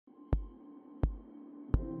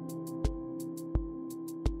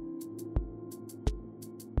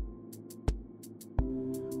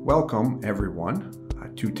Welcome, everyone,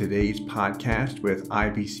 to today's podcast with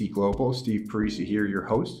IBC Global. Steve Parisi here, your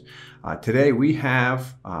host. Today we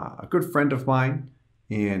have a good friend of mine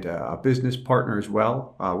and a business partner as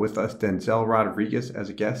well with us, Denzel Rodriguez, as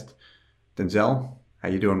a guest. Denzel, how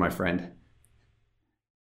you doing, my friend?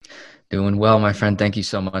 Doing well, my friend. Thank you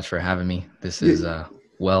so much for having me. This is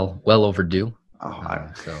well overdue.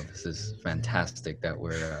 So this is fantastic that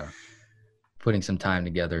we're putting some time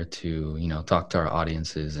together to talk to our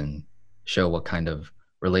audiences and show what kind of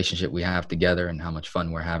relationship we have together and how much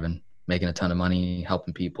fun we're having, making a ton of money,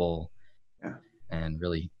 helping people, yeah. and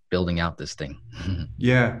really building out this thing.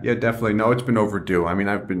 Yeah, definitely. No, it's been overdue. I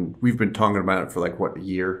mean, we've been talking about it for like what, a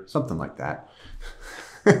year, something like that.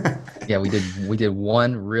 Yeah, we did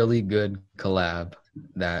one really good collab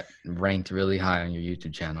that ranked really high on your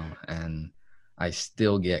YouTube channel, and I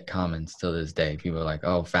still get comments to this day. People are like,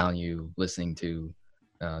 "Oh, found you listening to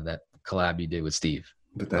that collab you did with Steve."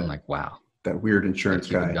 But I'm like, "Wow, that weird gotta insurance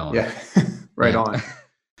keep it guy. going." Yeah, right Yeah. on.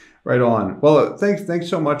 Right on. Well, thanks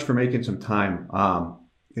so much for making some time.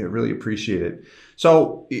 Really appreciate it.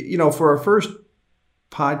 So, for our first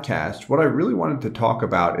podcast, what I really wanted to talk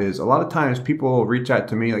about is a lot of times people reach out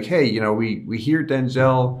to me like, "Hey, we hear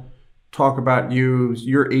Denzel talk about you.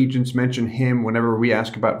 Your agents mention him whenever we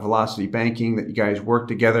ask about Velocity Banking, that you guys work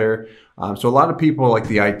together." So a lot of people, like,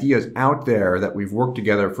 the ideas out there that we've worked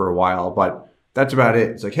together for a while, but that's about it.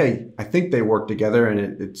 It's like, hey, I think they work together,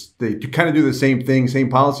 and they kind of do the same thing, same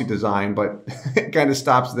policy design, but it kind of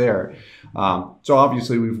stops there. So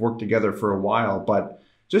obviously we've worked together for a while, but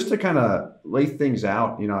just to kind of lay things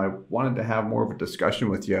out, I wanted to have more of a discussion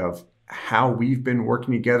with you of how we've been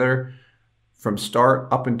working together from start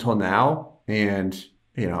up until now. And,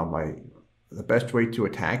 the best way to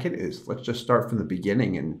attack it is, let's just start from the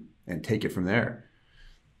beginning and take it from there,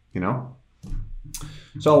 you know?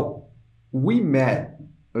 So we met,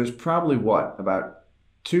 it was probably what, about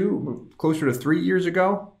closer to 3 years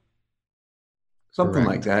ago? Something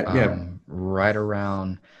like Correct. that. Yeah. Right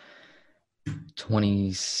around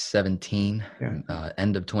 2017, Yeah.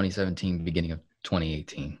 end of 2017, beginning of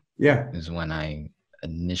 2018 Yeah. is when I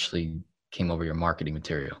initially came over your marketing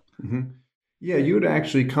material. Mm-hmm. Yeah, you had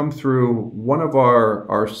actually come through one of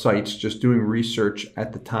our sites just doing research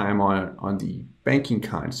at the time on the banking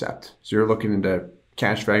concept. So you're looking into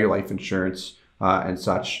cash value life insurance and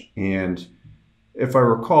such. And if I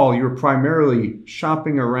recall, you were primarily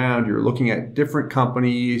shopping around. You were looking at different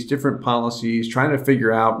companies, different policies, trying to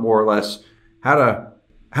figure out more or less how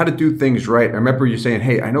to do things right. I remember you saying,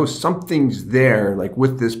 "Hey, I know something's there, like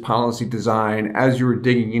with this policy design," as you were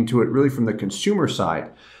digging into it, really from the consumer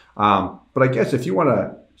side. But I guess if you want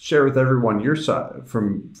to share with everyone your side,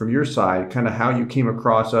 from your side, kind of how you came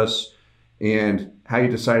across us and how you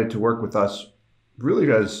decided to work with us, really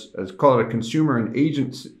as call it a consumer and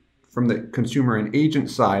agent, from the consumer and agent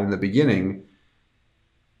side in the beginning,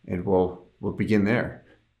 and we'll begin there.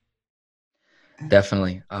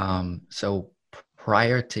 Definitely. So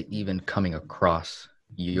prior to even coming across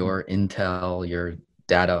your intel, your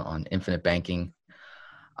data on infinite banking,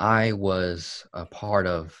 I was a part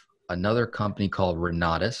of another company called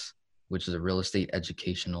Renatus, which is a real estate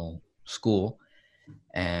educational school.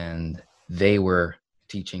 And they were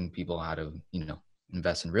teaching people how to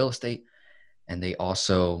invest in real estate. And they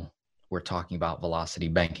also were talking about velocity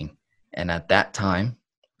banking. And at that time,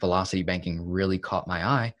 velocity banking really caught my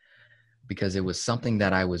eye because it was something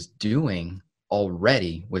that I was doing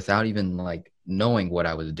already without even like knowing what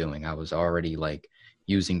I was doing. I was already like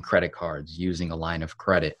using credit cards, using a line of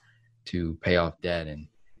credit to pay off debt and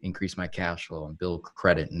increase my cash flow and build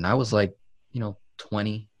credit. And I was like,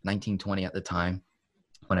 19, 20 at the time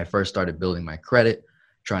when I first started building my credit,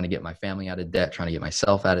 trying to get my family out of debt, trying to get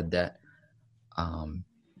myself out of debt.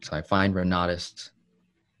 So I find Renatus,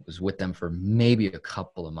 was with them for maybe a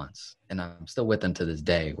couple of months, and I'm still with them to this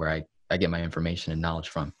day where I get my information and knowledge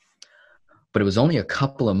from. But it was only a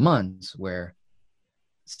couple of months where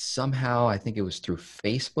somehow, I think it was through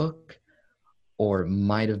Facebook, or it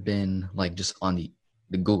might have been like just on the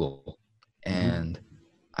Google. Mm-hmm. And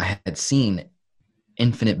I had seen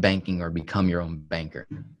infinite banking or become your own banker.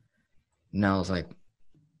 Now I was like,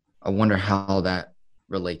 I wonder how that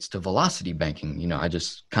relates to velocity banking. I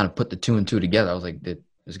just kind of put the two and two together. I was like,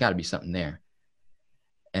 there's got to be something there.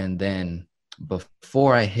 And then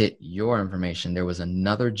before I hit your information, there was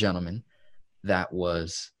another gentleman that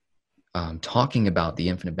was talking about the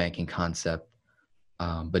infinite banking concept,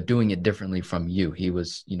 but doing it differently from you. He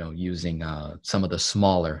was, using some of the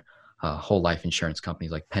smaller whole life insurance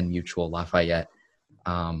companies like Penn Mutual, Lafayette.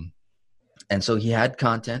 And so he had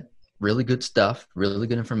content, really good stuff, really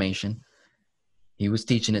good information. He was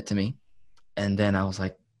teaching it to me. And then I was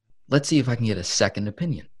like, let's see if I can get a second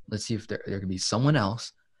opinion. Let's see if there could be someone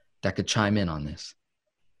else that could chime in on this.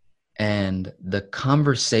 And the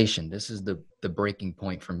conversation, this is the breaking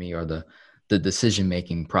point for me, or the decision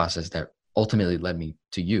making process that ultimately led me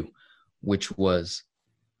to you, which was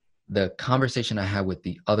the conversation I had with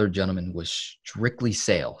the other gentleman was strictly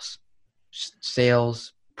sales,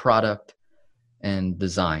 product, and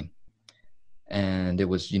design. And it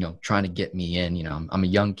was, trying to get me in. I'm a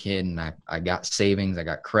young kid, and I got savings, I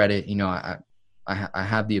got credit. I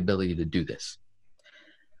have the ability to do this.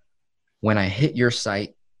 When I hit your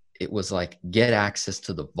site, it was like, get access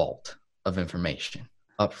to the vault of information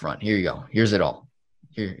up front. Here you go. Here's it all.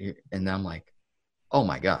 Here. And I'm like, oh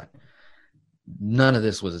my God. None of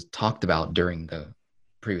this was talked about during the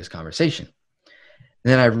previous conversation.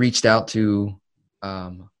 And then I reached out to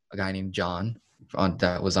a guy named John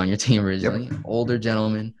that was on your team originally. Yep. Older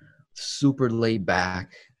gentleman, super laid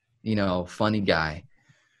back, funny guy.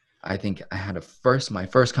 I think my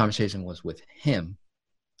first conversation was with him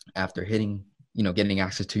after getting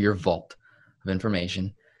access to your vault of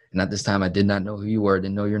information. And at this time, I did not know who you were,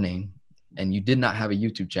 didn't know your name, and you did not have a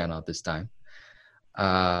YouTube channel at this time.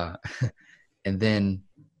 And then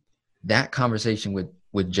that conversation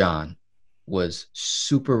with John was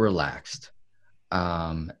super relaxed.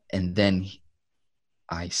 And then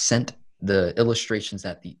I sent the illustrations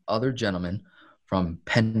that the other gentleman from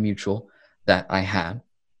Penn Mutual that I had.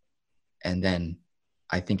 And then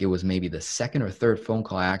I think it was maybe the second or third phone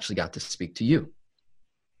call I actually got to speak to you.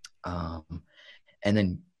 And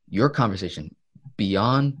then your conversation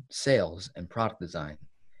beyond sales and product design,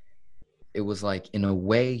 it was like, in a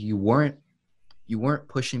way, you weren't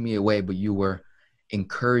pushing me away, but you were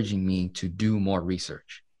encouraging me to do more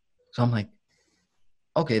research. So I'm like,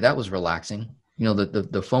 okay, that was relaxing.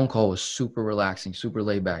 The phone call was super relaxing, super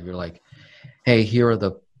laid back. You're like, hey, here are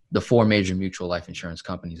the four major mutual life insurance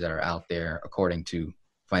companies that are out there according to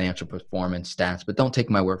financial performance stats, but don't take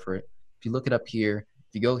my word for it. If you look it up here,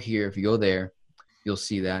 if you go there, you'll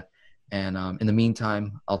see that. And in the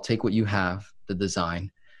meantime, I'll take what you have, the design,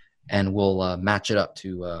 and we'll match it up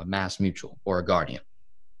to Mass Mutual or a Guardian.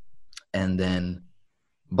 And then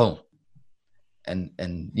boom. And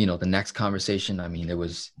the next conversation, I mean,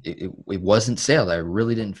 it wasn't sales. I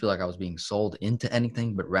really didn't feel like I was being sold into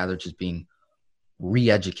anything, but rather just being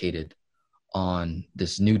re-educated on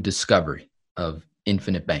this new discovery of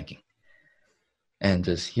infinite banking. And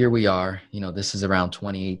just here we are, this is around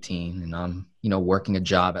 2018, and I'm, working a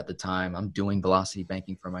job at the time. I'm doing velocity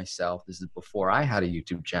banking for myself. This is before I had a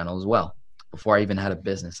YouTube channel as well, before I even had a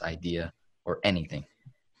business idea or anything.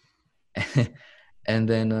 And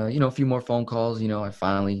then, a few more phone calls, I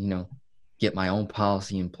finally, get my own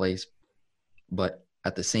policy in place. But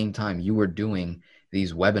at the same time, you were doing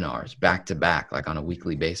these webinars back to back, like on a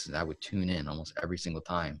weekly basis. I would tune in almost every single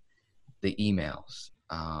time. The emails,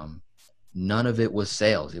 none of it was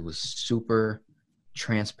sales. It was super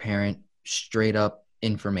transparent, straight up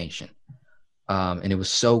information. And it was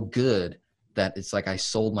so good that it's like I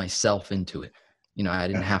sold myself into it. I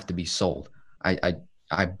didn't have to be sold.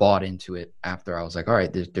 I bought into it after I was like, all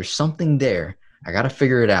right, there's something there. I got to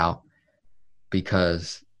figure it out,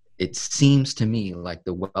 because it seems to me like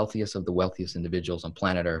the wealthiest of the wealthiest individuals on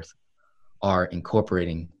planet Earth are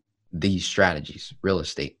incorporating these strategies: real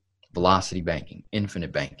estate, velocity banking,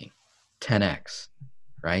 infinite banking, 10X,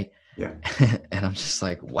 right? Yeah. And I'm just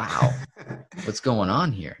like, wow, what's going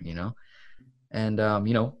on here, And,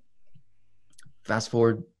 fast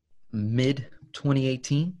forward mid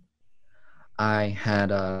 2018, I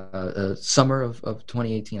had a summer of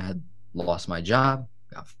 2018. I had lost my job,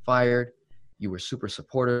 got fired. You were super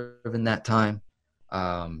supportive in that time.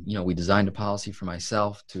 We designed a policy for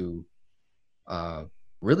myself to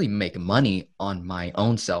really make money on my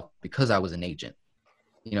own self, because I was an agent.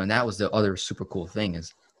 And that was the other super cool thing,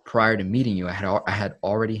 is prior to meeting you, I had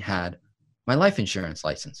already had my life insurance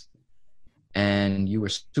license, and you were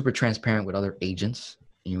super transparent with other agents.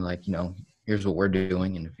 And you were like, here's what we're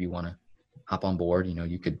doing, and if you want to hop on board,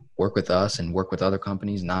 you could work with us and work with other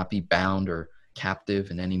companies, not be bound or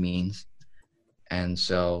captive in any means. And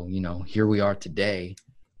so, here we are today,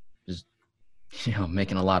 just,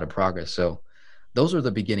 making a lot of progress. So those are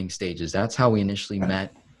the beginning stages. That's how we initially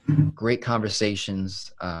met. Great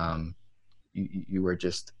conversations. You were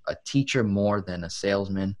just a teacher more than a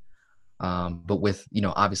salesman, but with,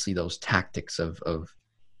 obviously those tactics of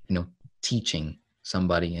teaching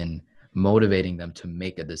somebody and motivating them to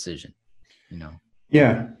make a decision,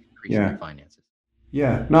 Yeah. increasing their Yeah. finances.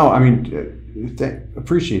 Yeah. No, I mean,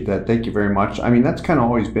 appreciate that. Thank you very much. I mean, that's kind of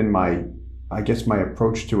always been my I guess my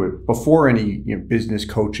approach to it before any business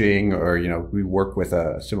coaching, or we work with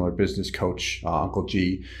a similar business coach, Uncle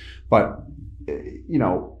G, but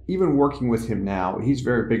even working with him now, he's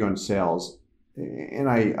very big on sales, and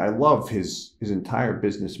I love his entire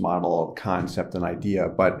business model, concept, and idea.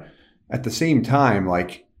 But at the same time,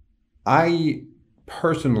 like, I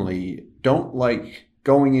personally don't like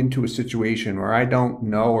going into a situation where I don't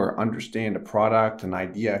know or understand a product, an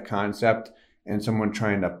idea, a concept, and someone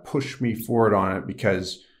trying to push me forward on it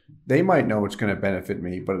because they might know it's going to benefit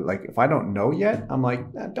me. But like, if I don't know yet, I'm like,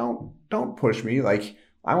 don't push me. Like,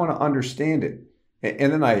 I want to understand it.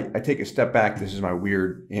 And then I take a step back. This is my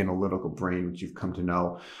weird analytical brain, which you've come to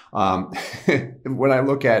know. Um, when I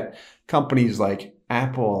look at companies like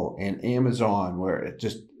Apple and Amazon, where it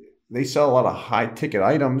just they sell a lot of high ticket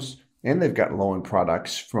items and they've got low end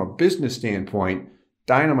products from a business standpoint,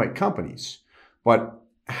 dynamite companies. But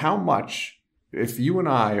how much, if you and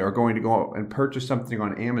I are going to go out and purchase something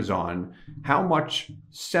on Amazon, how much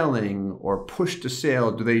selling or push to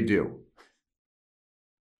sale do they do?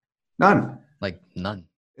 None. Like none.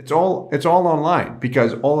 It's all online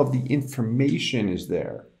because all of the information is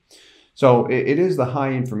there. So it is the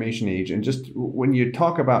high information age. And just when you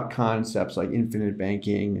talk about concepts like infinite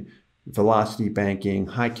banking, velocity banking,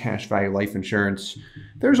 high cash value life insurance,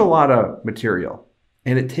 there's a lot of material,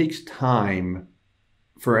 and it takes time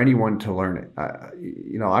for anyone to learn it.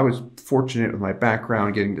 I was fortunate with my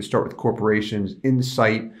background getting to start with corporations,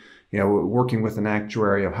 insight, working with an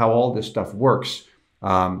actuary of how all this stuff works.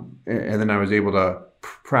 And then I was able to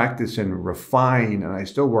practice and refine, and I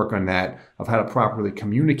still work on that, of how to properly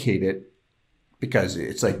communicate it, because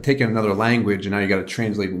it's like taking another language and now you got to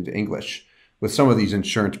translate it into English with some of these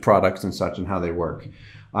insurance products and such and how they work.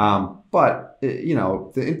 But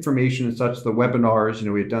the information and such, the webinars,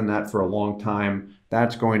 we had done that for a long time.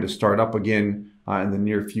 That's going to start up again in the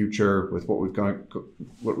near future with what we've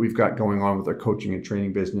got going on with our coaching and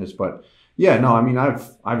training business. But yeah, no, I mean,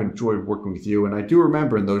 I've enjoyed working with you, and I do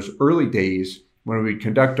remember in those early days when we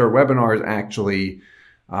conduct our webinars, actually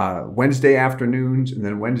Wednesday afternoons and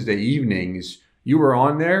then Wednesday evenings, you were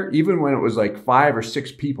on there even when it was like 5 or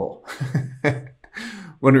 6 people.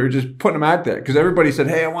 When we were just putting them out there, because everybody said,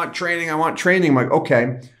 "Hey, I want training. I want training." I'm like,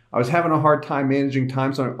 okay. I was having a hard time managing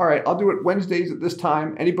time, so I'm like, all right, I'll do it Wednesdays at this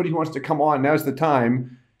time. Anybody who wants to come on, now's the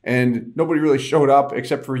time. And nobody really showed up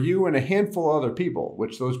except for you and a handful of other people,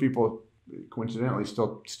 which those people coincidentally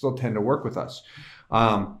still tend to work with us.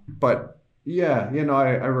 But yeah,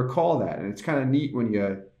 I recall that, and it's kind of neat when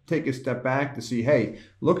you take a step back to see, hey,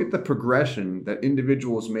 look at the progression that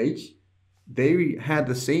individuals make. They had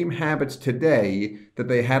the same habits today that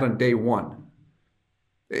they had on day one.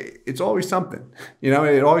 It's always something,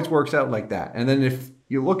 it always works out like that. And then if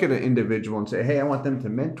you look at an individual and say, hey, I want them to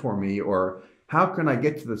mentor me, or how can I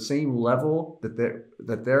get to the same level that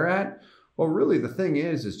they're at? Well, really the thing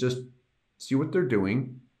is just see what they're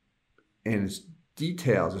doing, and it's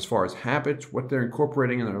details as far as habits, what they're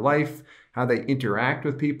incorporating in their life, how they interact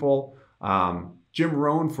with people. Jim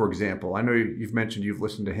Rohn, for example, I know you've mentioned you've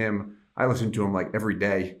listened to him. I listen to him like every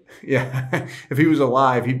day. Yeah. If he was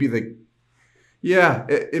alive,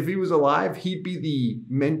 if he was alive, he'd be the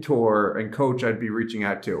mentor and coach I'd be reaching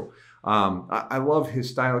out to. I love his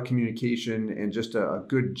style of communication, and just a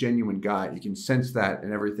good, genuine guy. You can sense that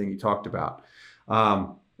in everything he talked about.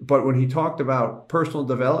 But when he talked about personal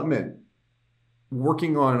development,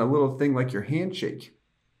 working on a little thing like your handshake,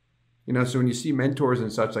 so when you see mentors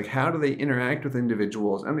and such, like, how do they interact with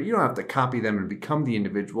individuals? I mean, you don't have to copy them and become the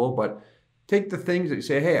individual, but take the things that you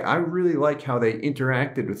say, hey, I really like how they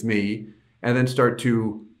interacted with me, and then start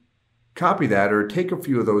to copy that or take a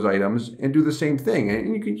few of those items and do the same thing.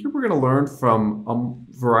 And we're going to learn from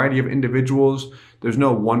a variety of individuals. There's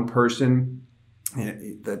no one person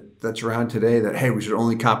that's around today that, hey, we should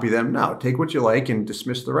only copy them. No, take what you like and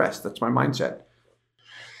dismiss the rest. That's my mindset.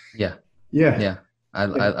 Yeah. Yeah. Yeah. I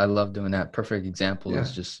love doing that. Perfect example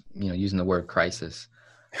is just, using the word crisis.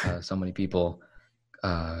 So many people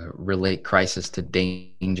relate crisis to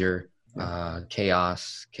danger,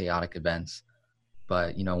 chaos, chaotic events.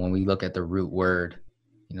 But, when we look at the root word,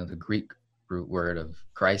 the Greek root word of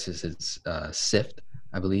crisis is sift,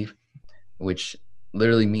 I believe, which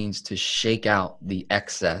literally means to shake out the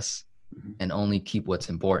excess and only keep what's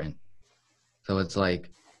important. So it's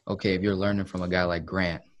like, okay, if you're learning from a guy like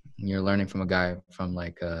Grant, and you're learning from a guy from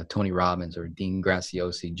like Tony Robbins or Dean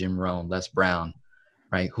Graziosi, Jim Rohn, Les Brown,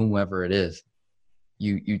 right? Whomever it is,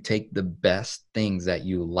 you take the best things that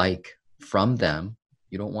you like from them.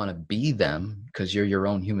 You don't want to be them because you're your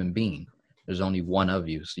own human being. There's only one of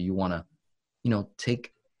you. So you want to,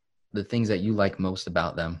 take the things that you like most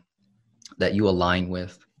about them, that you align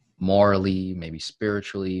with, morally, maybe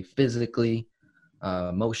spiritually, physically,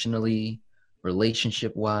 emotionally,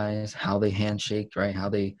 relationship wise, how they handshake, right? How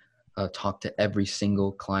they talk to every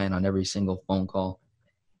single client on every single phone call.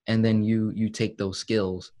 And then you take those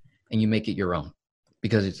skills and you make it your own,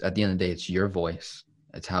 because it's, at the end of the day, it's your voice.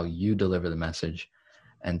 It's how you deliver the message.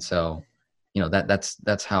 And so,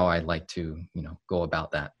 that's how I like to, go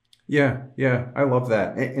about that. Yeah, yeah, I love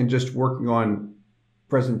that. And just working on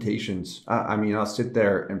presentations. I mean, I'll sit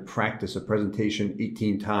there and practice a presentation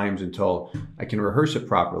 18 times until I can rehearse it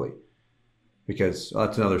properly. Because well,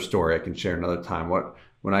 that's another story I can share another time. What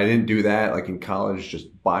when I didn't do that, like in college, just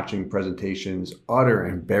botching presentations, utter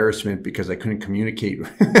embarrassment because I couldn't communicate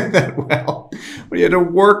that well. But you had to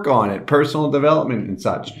work on it, personal development and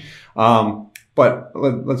such. But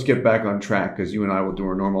let's get back on track because you and I will do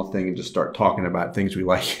our normal thing and just start talking about things we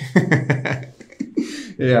like.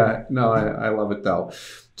 Yeah, no, I love it though.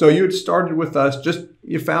 So you had started with us, just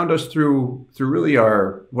you found us through really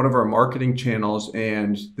our one of our marketing channels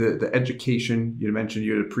and the education you mentioned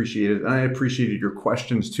you'd appreciate it. And I appreciated your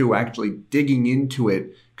questions too, actually digging into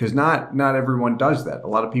it, because not everyone does that. A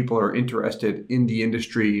lot of people are interested in the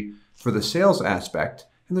industry for the sales aspect,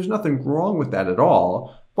 and there's nothing wrong with that at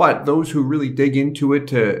all. But those who really dig into it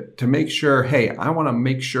to make sure, hey, I want to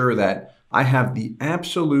make sure that I have the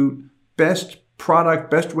absolute best product,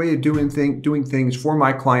 best way of doing things for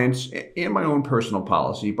my clients and my own personal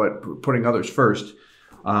policy, but putting others first.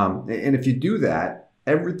 And if you do that,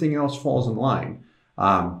 everything else falls in line.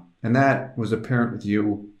 And that was apparent with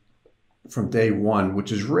you from day one,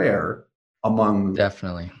 which is rare among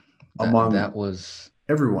Definitely. That among was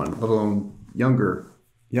everyone, let alone younger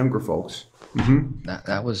folks. Hmm.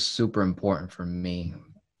 that was super important for me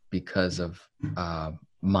because of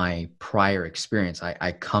my prior experience.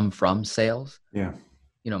 I come from sales. Yeah.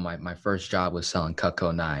 My first job was selling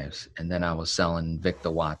Cutco knives, and then I was selling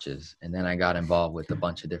Victa watches, and then I got involved with a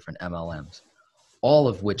bunch of different MLMs, all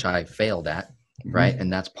of which I failed at, right? Hmm.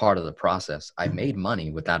 And that's part of the process. I made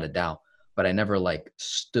money without a doubt, but I never like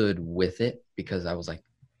stood with it because I was like,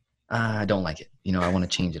 I don't like it. I want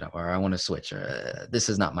to change it up, or I want to switch. Or, this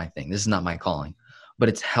is not my thing. This is not my calling. But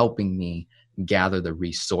it's helping me gather the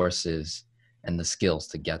resources and the skills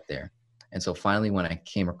to get there. And so finally, when I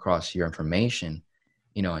came across your information,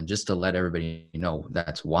 and just to let everybody know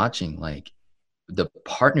that's watching, like the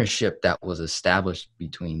partnership that was established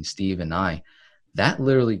between Steve and I, that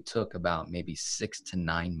literally took about maybe 6 to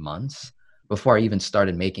 9 months before I even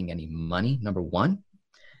started making any money, number one,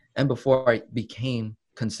 and before I became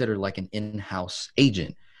considered like an in-house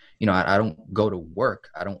agent. I don't go to work.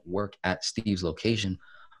 I don't work at Steve's location.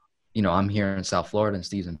 I'm here in South Florida and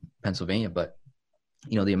Steve's in Pennsylvania, but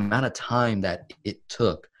the amount of time that it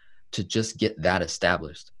took to just get that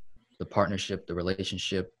established, the partnership, the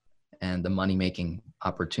relationship, and the money making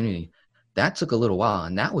opportunity, that took a little while.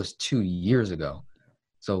 And that was 2 years ago.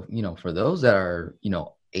 So, for those that are,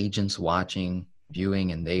 agents watching,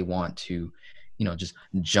 viewing, and they want to, just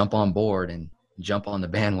jump on board and jump on the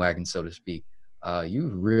bandwagon, so to speak, you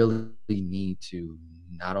really need to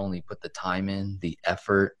not only put the time in, the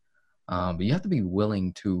effort, but you have to be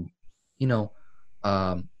willing to, you know,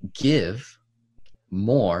 give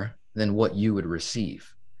more than what you would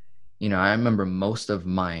receive. I remember most of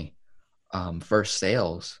my first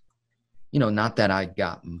sales, not that I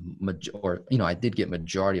got I did get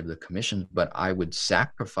majority of the commission, but I would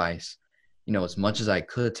sacrifice, as much as I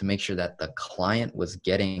could to make sure that the client was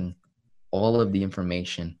getting all of the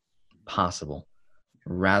information possible,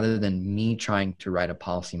 rather than me trying to write a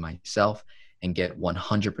policy myself and get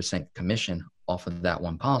 100% commission off of that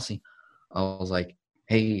one policy. I was like,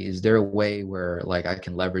 hey, is there a way where like I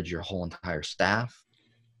can leverage your whole entire staff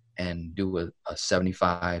and do a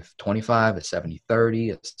 75-25, a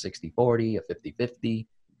 70-30, a 60-40, a 50-50,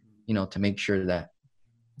 to make sure that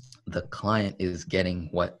the client is getting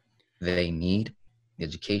what they need, the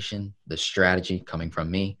education, the strategy coming from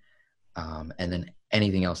me, and then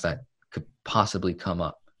anything else that could possibly come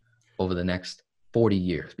up over the next 40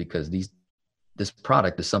 years, because this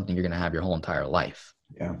product is something you're going to have your whole entire life,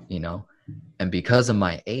 Yeah. and because of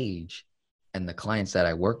my age and the clients that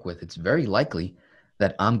I work with, it's very likely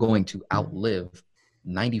that I'm going to outlive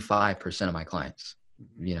 95% of my clients,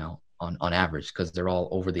 on average, because they're all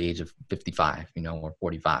over the age of 55, or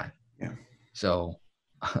 45. Yeah. So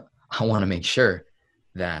I want to make sure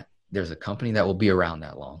that there's a company that will be around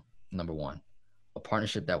that long, number one, a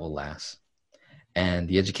partnership that will last, and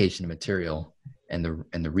the education material and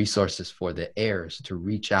the resources for the heirs to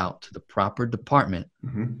reach out to the proper department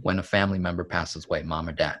Hmm. when a family member passes away, mom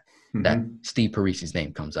or dad, that Hmm. Steve Parisi's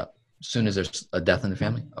name comes up. As soon as there's a death in the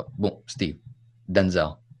family, oh, boom, Steve,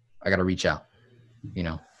 Denzel, I got to reach out, you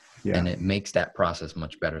know? Yeah. and it makes that process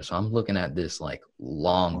much better. So I'm looking at this like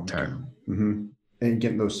long Long term. term. Hmm. And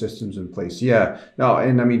getting those systems in place. Yeah. No,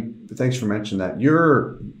 and I mean, thanks for mentioning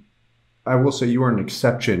that. I will say you are an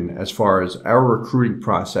exception as far as our recruiting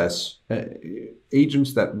process.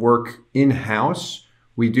 Agents that work in house,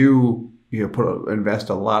 we do invest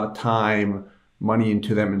a lot of time, money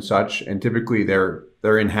into them and such. And typically they're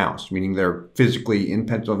in house, meaning they're physically in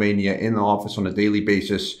Pennsylvania in the office on a daily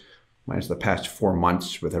basis. Minus the past 4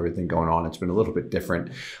 months with everything going on, it's been a little bit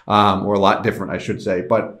different, or a lot different, I should say.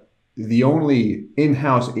 But the only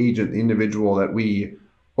in-house agent, the individual that we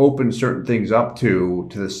open certain things up to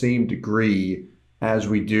the same degree as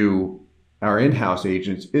we do our in-house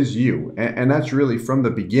agents is you, and that's really from the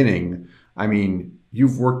beginning. I mean,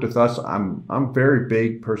 you've worked with us. I'm very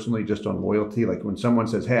big personally just on loyalty. Like when someone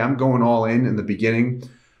says, hey, I'm going all in the beginning,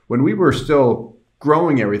 when we were still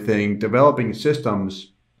growing everything, developing systems,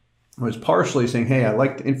 I was partially saying, hey, I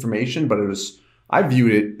like the information, but I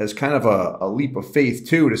viewed it as kind of a leap of faith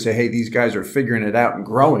too, to say, hey, these guys are figuring it out and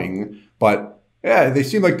growing, but yeah, they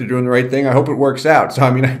seem like they're doing the right thing. I hope it works out. So,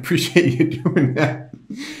 I mean, I appreciate you doing that.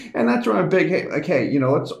 And that's where I'm big. Hey, like, hey,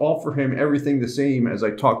 let's offer him everything the same as I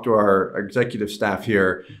talk to our executive staff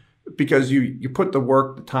here, because you put the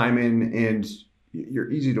work, the time in, and you're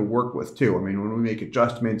easy to work with too. I mean, when we make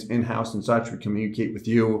adjustments in house and such, we communicate with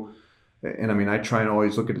you. And I mean, I try and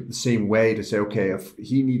always look at it the same way to say, okay, if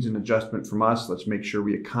he needs an adjustment from us, let's make sure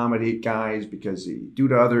we accommodate guys, because you do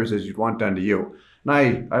to others as you'd want done to you.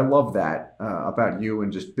 And I love that about you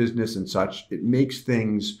and just business and such. It makes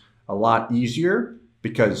things a lot easier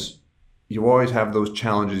because you always have those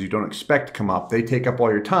challenges you don't expect to come up. They take up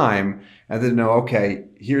all your time, and then know, okay,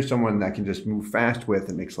 here's someone that can just move fast with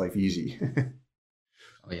and makes life easy.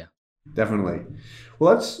 Oh yeah. Definitely.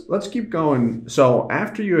 Well, let's keep going. So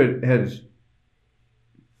after you had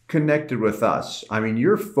connected with us, I mean,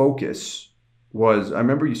 your focus was, I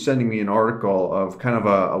remember you sending me an article of kind of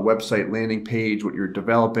a website landing page, what you're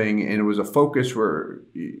developing, and it was a focus where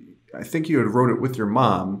I think you had wrote it with your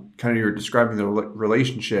mom, kind of you were describing the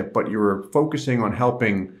relationship, but you were focusing on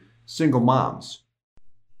helping single moms.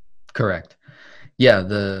 Correct. Yeah,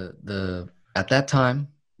 the at that time,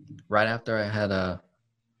 right after I had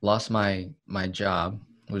lost my job,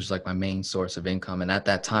 which was like my main source of income, and at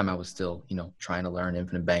that time I was still, trying to learn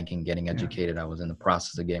infinite banking, getting Yeah. educated. I was in the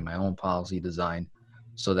process of getting my own policy designed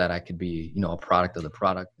so that I could be, a product of the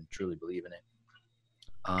product and truly believe in it.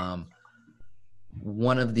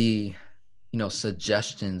 One of the,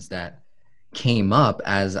 suggestions that came up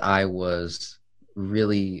as I was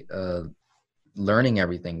really learning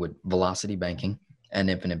everything with velocity banking and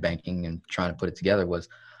infinite banking and trying to put it together was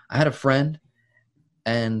I had a friend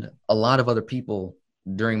and a lot of other people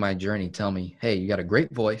during my journey tell me, hey, you got a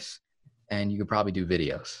great voice and you could probably do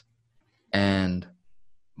videos. And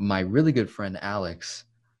my really good friend, Alex,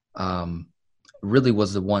 um, really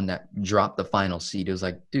was the one that dropped the final seed. It was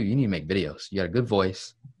like, dude, you need to make videos. You got a good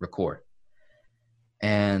voice, record.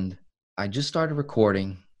 And I just started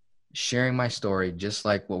recording, sharing my story, just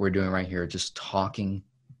like what we're doing right here, just talking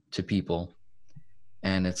to people.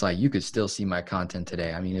 And it's like, you could still see my content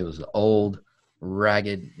today. I mean, it was old,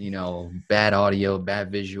 ragged, bad audio,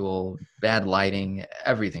 bad visual, bad lighting,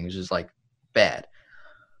 everything was just like bad.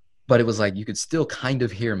 But it was like, you could still kind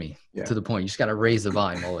of hear me Yeah. to the point. You just got to raise the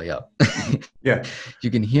volume all the way up. Yeah. You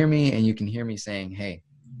can hear me, and you can hear me saying, hey,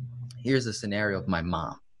 here's a scenario of my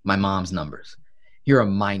mom's numbers. Here are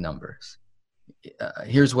my numbers.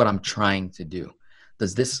 Here's what I'm trying to do.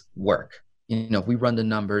 Does this work? If we run the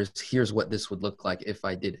numbers, here's what this would look like if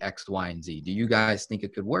I did X, Y, and Z. Do you guys think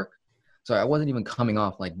it could work? So I wasn't even coming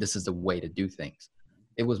off like this is the way to do things.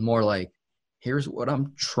 It was more like, here's what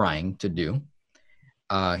I'm trying to do.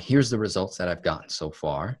 Here's the results that I've gotten so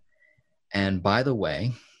far. And by the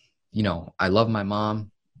way, I love my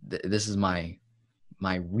mom. This is my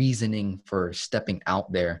reasoning for stepping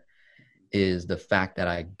out there is the fact that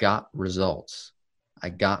I got results. I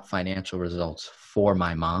got financial results for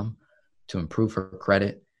my mom to improve her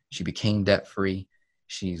credit. She became debt free.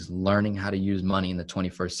 She's learning how to use money in the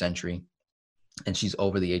 21st century, and she's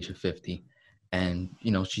over the age of 50. And,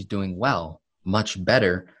 she's doing well, much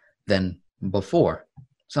better than before.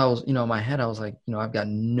 So I was, in my head, I was like, I've got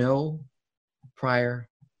no prior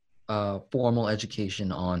formal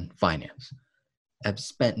education on finance. I've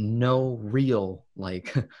spent no real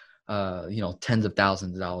tens of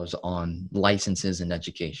thousands of dollars on licenses and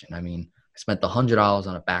education. I mean, I spent $100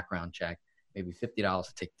 on a background check, maybe $50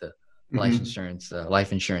 to take the Hmm.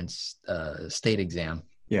 life insurance state exam.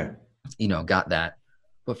 Yeah. Got that.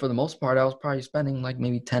 But for the most part, I was probably spending like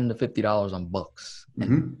maybe $10 to $50 on books and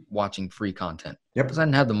Hmm. watching free content because Yep. I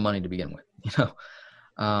didn't have the money to begin with.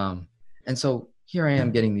 Um, and so here I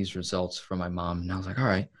am getting these results from my mom. And I was like, all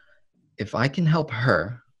right, if I can help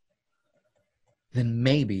her, then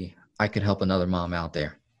maybe I could help another mom out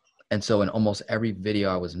there. And so in almost every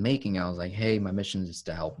video I was making, I was like, hey, my mission is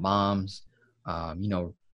to help moms, you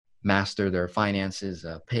know, master their finances,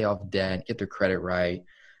 pay off debt, get their credit right,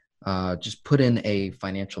 just put in a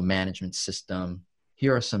financial management system.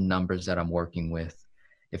 Here are some numbers that I'm working with.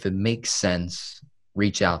 If it makes sense,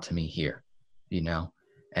 reach out to me here, you know,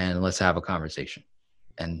 and let's have a conversation.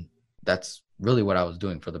 And that's really what I was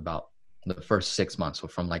doing for about the first 6 months. So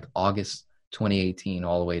from like August 2018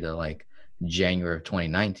 all the way to like January of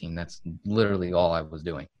 2019, that's literally all I was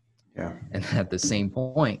doing. Yeah. And at the same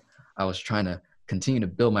point, I was trying to continue to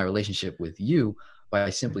build my relationship with you by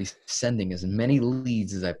simply sending as many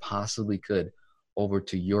leads as I possibly could over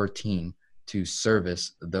to your team to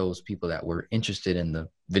service those people that were interested in the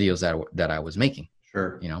videos that I was making,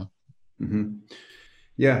 Sure. you know? Hmm.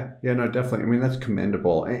 Yeah, yeah, no, definitely. I mean, that's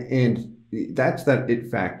commendable. And that's that it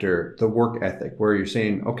factor, the work ethic, where you're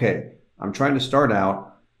saying, okay, I'm trying to start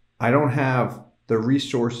out. I don't have the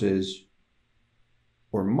resources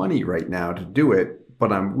or money right now to do it,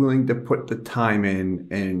 but I'm willing to put the time in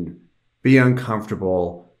and be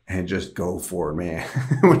uncomfortable and just go for it, man.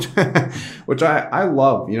 which which I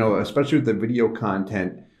love, you know, especially with the video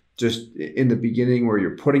content, just in the beginning where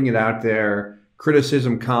you're putting it out there,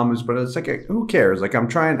 criticism comes, but it's like who cares? Like I'm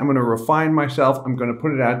going to refine myself, I'm going to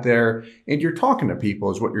put it out there, and you're talking to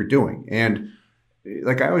people is what you're doing. And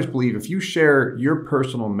like I always believe, if you share your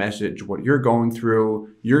personal message, what you're going through,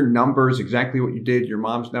 your numbers, exactly what you did, your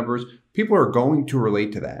mom's numbers, people are going to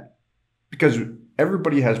relate to that because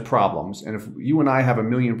everybody has problems. And if you and I have a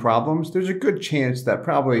million problems, there's a good chance that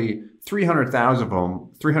probably 300,000 of them,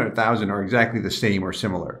 300,000 are exactly the same or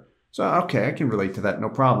similar. So, okay, I can relate to that, no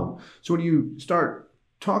problem. So when you start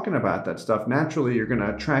talking about that stuff, naturally, you're going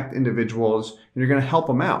to attract individuals and you're going to help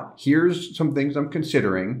them out. Here's some things I'm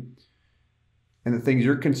considering, and the things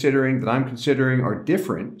you're considering that I'm considering are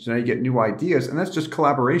different. So now you get new ideas, and that's just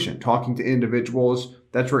collaboration, talking to individuals.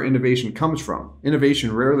 That's where innovation comes from.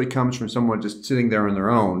 Innovation rarely comes from someone just sitting there on their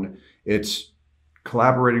own. It's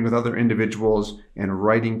collaborating with other individuals and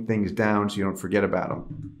writing things down so you don't forget about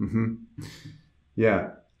them.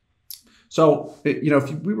 Yeah. So, if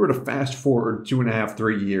we were to fast forward 2.5,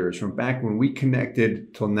 3 years from back when we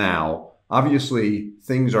connected till now, obviously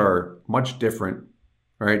things are much different,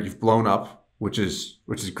 right? You've blown up, which is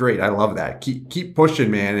great. I love that. Keep pushing,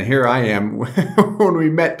 man. And here I am when we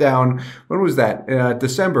met down. When was that?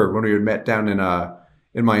 December when we had met down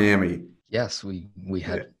in Miami. Yes, we Yeah,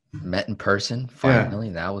 had met in person yeah,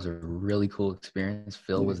 finally. That was a really cool experience.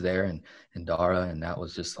 Phil yeah, was there and Dara, and that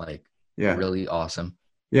was just like yeah, really awesome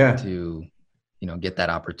yeah. to, you know, get that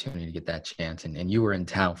opportunity to get that chance. And you were in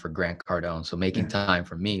town for Grant Cardone. So making Yeah. time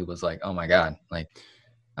for me was like, oh my God, like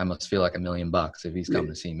I must feel like $1 million if he's Yeah.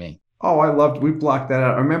 coming to see me. Oh, I loved. We blocked that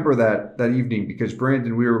out. I remember that evening because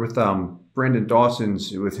Brandon. We were with Brandon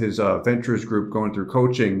Dawson's with his ventures group going through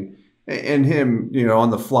coaching, and him, on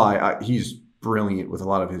the fly. He's brilliant with a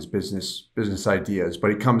lot of his business ideas. But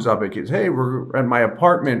he comes up and goes, "Hey, we're at my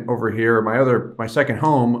apartment over here, my second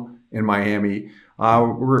home in Miami.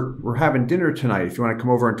 We're having dinner tonight. If you want to come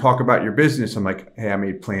over and talk about your business." I'm like, "Hey, I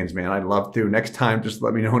made plans, man. I'd love to. Next time, just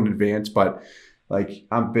let me know in advance." But like,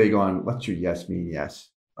 I'm big on let your yes mean yes.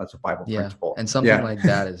 That's a Bible Yeah. principle. And something Yeah. like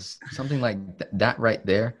that is something like that right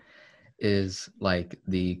there is like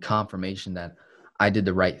the confirmation that I did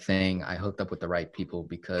the right thing. I hooked up with the right people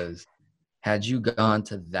because had you gone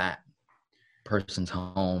to that person's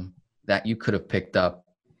home, that you could have picked up,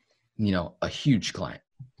 you know, a huge client.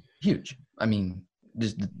 Huge. I mean,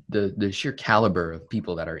 just the sheer caliber of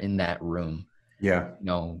people that are in that room, Yeah. you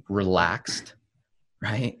know, relaxed,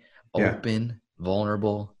 right? Yeah. Open,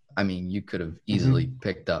 vulnerable. I mean, you could have easily Hmm.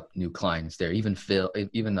 picked up new clients there. Even Phil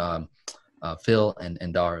and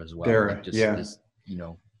Dara as well. Like There. just Yeah. this, you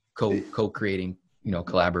know, co-creating, you know,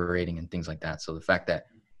 collaborating and things like that. So the fact that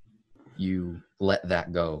you let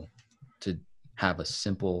that go to have a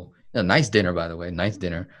simple, a nice dinner, by the way, nice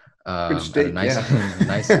dinner, Good at a steak. nice,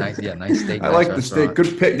 Yeah. yeah, nice steak, I nice like the steak. restaurant.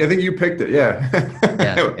 Good pick. I think you picked it. Yeah.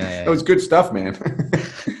 Yeah, That was good stuff, man.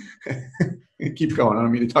 Keep going. I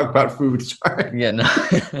don't mean to talk about food. Sorry. yeah. No,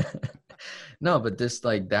 no, but this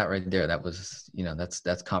like that right there, that was, you know,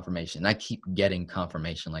 that's confirmation. I keep getting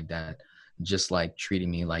confirmation like that, just like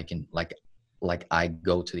treating me like I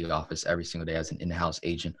go to the office every single day as an in-house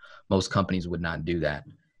agent. Most companies would not do that,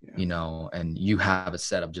 Yeah. you know, and you have a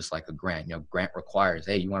setup just like a grant. You know, grant requires,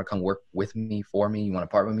 hey, you want to come work with me, for me, you want to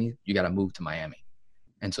partner with me, you got to move to Miami.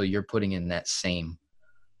 And so you're putting in that same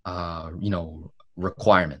you know,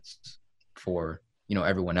 requirements for,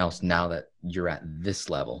 everyone else now that you're at this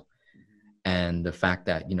level. And the fact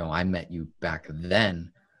that, I met you back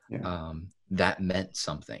then, Yeah. that meant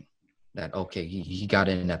something. That, okay, he got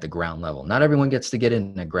in at the ground level. Not everyone gets to get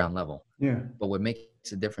in at ground level. Yeah. But what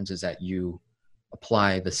makes a difference is that you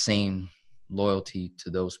apply the same loyalty to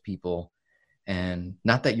those people. And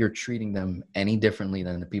not that you're treating them any differently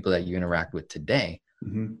than the people that you interact with today,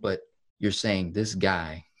 Hmm. but you're saying this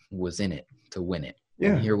guy was in it to win it.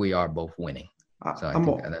 And Yeah. here we are both winning. I, So I I'm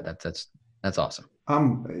think that's awesome.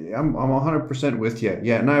 I'm 100% with you.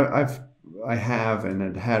 Yeah, and I have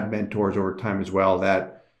and had mentors over time as well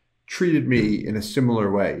that treated me in a similar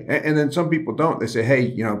way. And then some people don't. They say,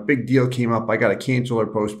 "Hey, big deal came up. I got to cancel or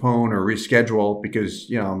postpone or reschedule because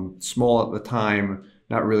I'm small at the time,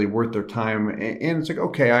 not really worth their time." And it's like,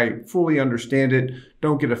 okay, I fully understand it.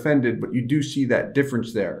 Don't get offended, but you do see that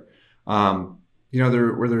difference there.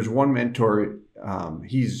 Where there's one mentor,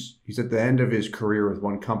 he's at the end of his career with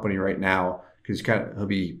one company right now because he'll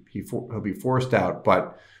be forced out.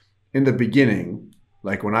 But in the beginning,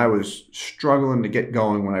 like when I was struggling to get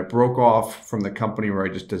going, when I broke off from the company where I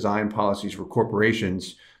just designed policies for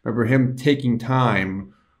corporations, I remember him taking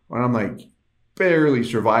time when I'm like barely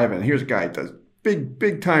surviving. Here's a guy that does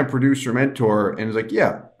big time producer mentor, and is like,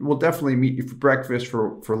 yeah, we'll definitely meet you for breakfast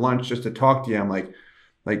for lunch just to talk to you. I'm like,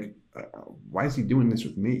 why is he doing this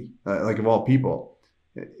with me? Like of all people,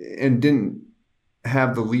 and didn't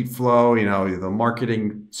have the lead flow, the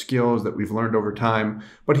marketing skills that we've learned over time.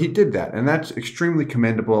 But he did that, and that's extremely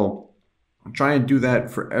commendable. I'm trying to do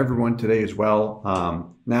that for everyone today as well.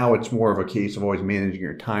 Now it's more of a case of always managing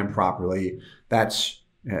your time properly. That's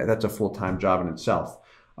a full-time job in itself.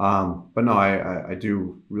 But no, I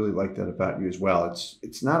do really like that about you as well.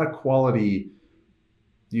 It's not a quality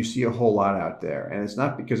you see a whole lot out there, and it's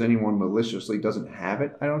not because anyone maliciously doesn't have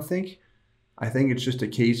it. I don't think. I think it's just a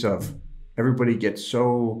case of everybody gets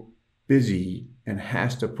so busy and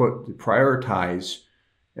has to prioritize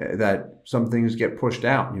that some things get pushed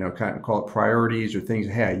out, kind of call it priorities or things.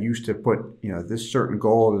 Hey, I used to put, this certain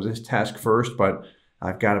goal or this task first, but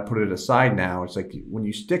I've got to put it aside now. It's like when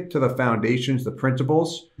you stick to the foundations, the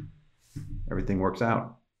principles, everything works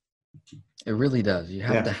out. It really does. You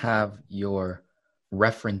have to Yeah. have your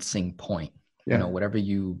referencing point. Yeah. Whatever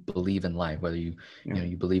you believe in life, whether Yeah.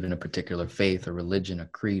 you believe in a particular faith, a religion, a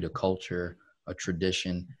creed, a culture, a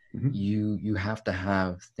tradition, Hmm. you have to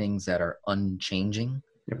have things that are unchanging,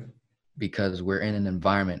 Yep. because we're in an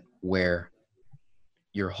environment where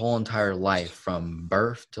your whole entire life from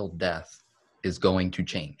birth till death is going to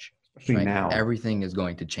change, Especially right? now. Everything is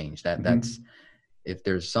going to change. That's Hmm. if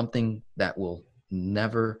there's something that will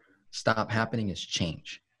never stop happening, is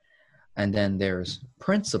change. And then there's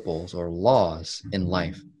principles or laws in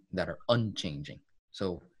life that are unchanging.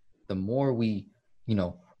 So the more we,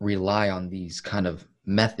 rely on these kind of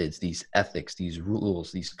methods, these ethics, these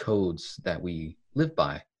rules, these codes that we live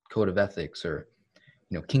by, code of ethics, or,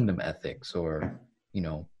 kingdom ethics, or,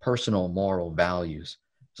 Yeah. personal moral values,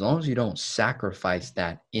 as long as you don't sacrifice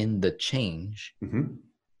that in the change, Hmm.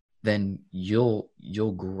 then you'll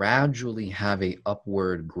gradually have a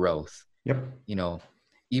upward growth. Yep. you know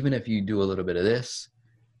Even if you do a little bit of this,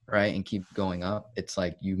 right, and keep going up, it's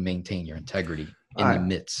like you maintain your integrity in the I,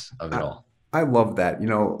 midst of it I, all. I love that.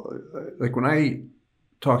 Like when I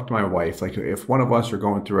talk to my wife, like if one of us are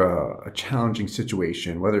going through a challenging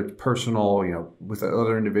situation, whether it's personal, with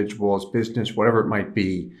other individuals, business, whatever it might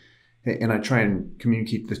be, and I try and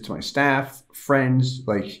communicate this to my staff, friends,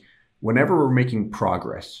 like whenever we're making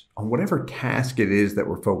progress on whatever task it is that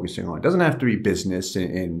we're focusing on, it doesn't have to be business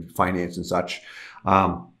and finance and such,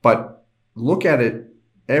 but look at it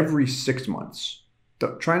every 6 months.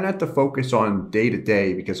 Try not to focus on day to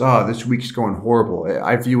day because this week's going horrible.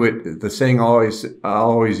 I view it the saying I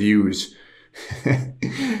always use.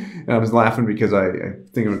 And I was laughing because I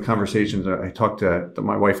think of conversations I talked to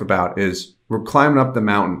my wife about is we're climbing up the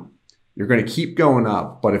mountain. You're going to keep going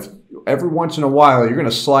up, but if every once in a while you're going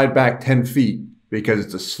to slide back 10 feet because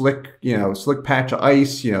it's a slick patch of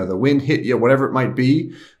ice, the wind hit you, whatever it might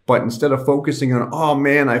be. But instead of focusing on, oh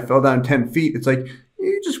man, I fell down 10 feet, it's like,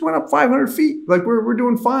 you just went up 500 feet. Like we're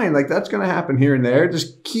doing fine. Like that's going to happen here and there.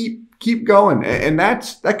 Just keep going. And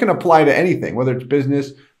that can apply to anything, whether it's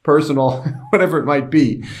business, personal, whatever it might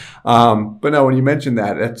be. But no, when you mentioned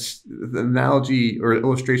that, that's the analogy or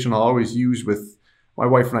illustration I'll always use with my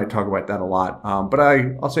wife, and I talk about that a lot. But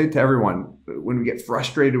I'll say to everyone, when we get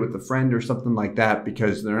frustrated with a friend or something like that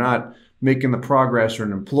because they're not making the progress, or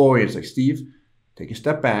an employee, it's like, Steve, take a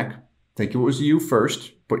step back. Think it was you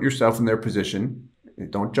first. Put yourself in their position.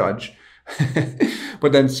 Don't judge.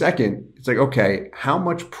 But then second, it's like, okay, how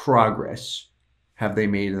much progress have they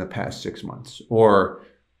made in the past 6 months? Or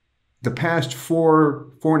the past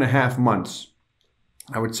 4.5 months,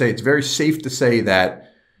 I would say it's very safe to say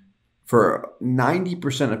that for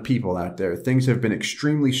 90% of people out there, things have been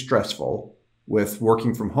extremely stressful with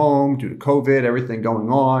working from home due to COVID, everything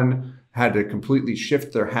going on, had to completely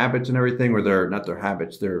shift their habits and everything, or their, not their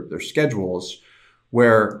habits, their schedules,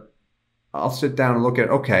 where I'll sit down and look at,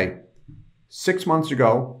 okay, 6 months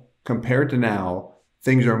ago compared to now,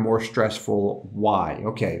 things are more stressful. Why?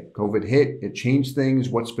 Okay, COVID hit, it changed things.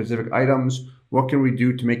 What specific items? What can we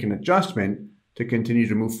do to make an adjustment to continue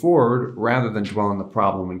to move forward rather than dwell on the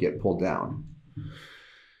problem and get pulled down?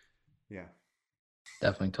 Yeah.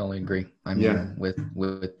 Definitely, totally agree. I Yeah. mean,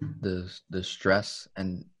 with the stress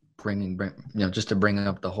and just to bring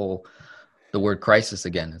up the word crisis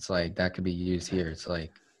again, it's like that could be used here. It's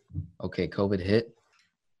like, okay, COVID hit,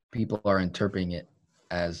 people are interpreting it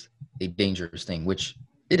as a dangerous thing, which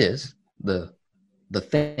it is. The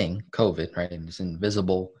thing, COVID, right? And this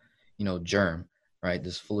invisible, germ, right?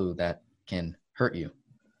 This flu that can hurt you.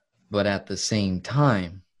 But at the same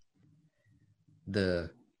time,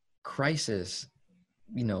 the crisis,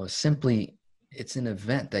 simply it's an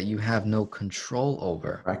event that you have no control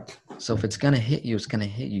over. Correct. So if it's going to hit you, it's going to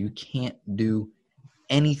hit you. You can't do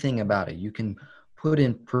anything about it. You can put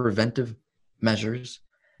in preventive measures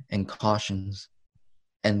and cautions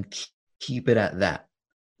and keep it at that.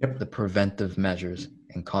 Yep. The preventive measures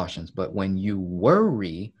and cautions. But when you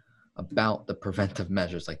worry about the preventive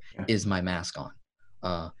measures, like, is my mask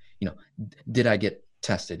on? Did I get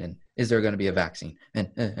tested? And is there going to be a vaccine?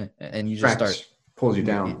 And you just start pulls you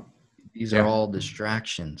down. These are all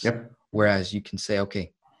distractions. Yep. Whereas you can say,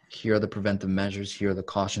 okay, here are the preventive measures. Here are the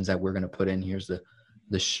cautions that we're going to put in. Here's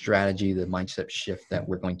the strategy, the mindset shift that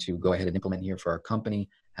we're going to go ahead and implement here for our company,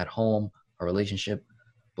 at home, our relationship.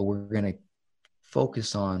 But we're going to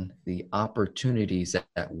focus on the opportunities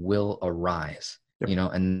that will arise,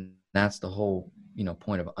 and that's the whole,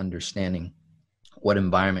 point of understanding what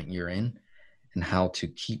environment you're in and how to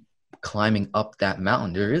keep climbing up that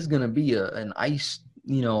mountain. There is going to be an ice,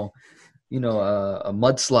 a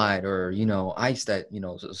mudslide or, ice that,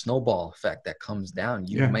 a snowball effect that comes down.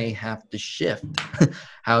 You may have to shift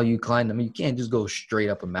how you climb them. You can't just go straight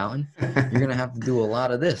up a mountain. You're going to have to do a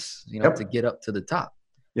lot of this, to get up to the top.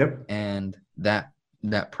 Yep. And that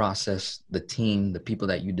process, the team, the people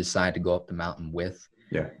that you decide to go up the mountain with,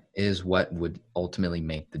 is what would ultimately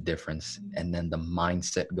make the difference. And then the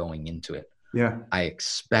mindset going into it. Yeah. I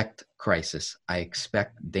expect crisis. I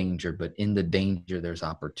expect danger, but in the danger, there's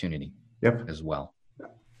opportunity as well.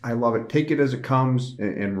 I love it. Take it as it comes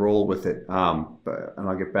and roll with it. And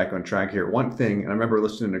I'll get back on track here. One thing, and I remember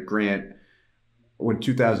listening to Grant when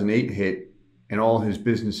 2008 hit and all his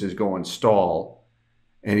businesses go on stall.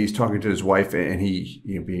 And he's talking to his wife, and he,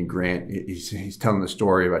 being Grant, he's telling the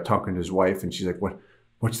story about talking to his wife, and she's like,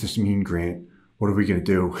 "What's this mean, Grant? What are we gonna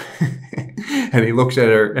do?" And he looks at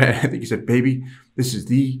her, and I think he said, "Baby, this is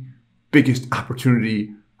the biggest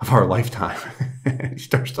opportunity of our lifetime." He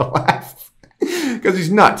starts to laugh because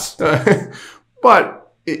he's nuts.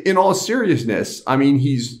 But in all seriousness, I mean,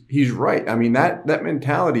 he's right. I mean, that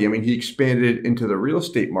mentality. I mean, he expanded into the real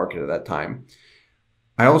estate market at that time.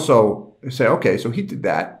 I also say, okay, so he did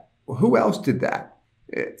that. Well, who else did that?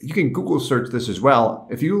 You can Google search this as well.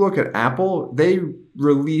 If you look at Apple, they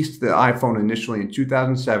released the iPhone initially in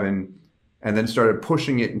 2007 and then started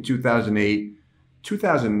pushing it in 2008,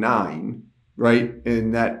 2009, right?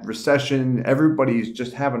 In that recession, everybody's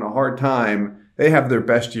just having a hard time. They have their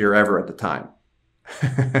best year ever at the time.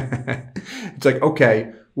 It's like,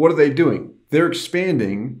 okay, what are they doing? They're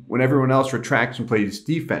expanding when everyone else retracts and plays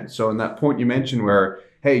defense. So in that point you mentioned where,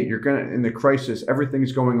 hey, you're going to, in the crisis,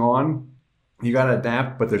 everything's going on. You got to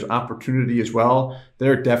adapt, but there's opportunity as well.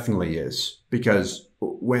 There definitely is, because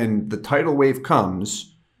when the tidal wave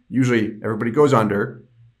comes, usually everybody goes under,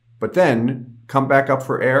 but then come back up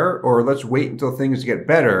for air, or let's wait until things get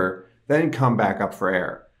better, then come back up for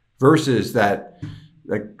air, versus that,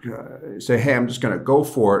 say, hey, I'm just going to go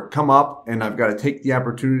for it, come up, and I've got to take the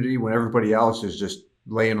opportunity when everybody else is just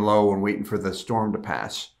laying low and waiting for the storm to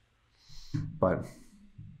pass. But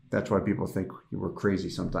that's why people think we're crazy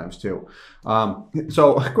sometimes too.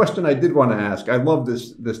 So a question I did want to ask, I love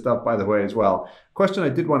this stuff, by the way, as well. Question I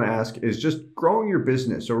did want to ask is just growing your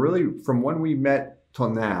business. So really from when we met till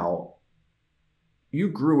now, you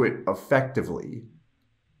grew it effectively.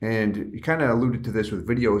 And you kind of alluded to this with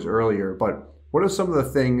videos earlier, but what are some of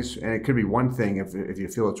the things, and it could be one thing if you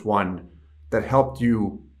feel it's one, that helped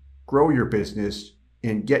you grow your business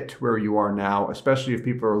and get to where you are now, especially if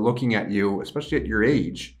people are looking at you, especially at your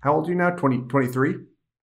age? How old are you now? 20, 23?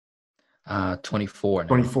 24 now.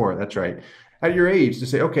 24, that's right. at your age to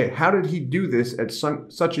say, okay, how did he do this at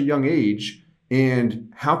such a young age?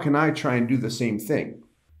 And how can I try and do the same thing?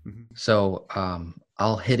 Mhm. So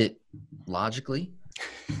I'll hit it logically,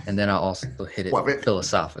 and then I'll also hit it Love it.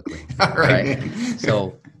 philosophically, All right, right? man.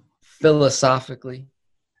 So philosophically,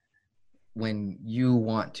 when you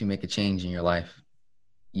want to make a change in your life,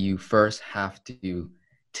 you first have to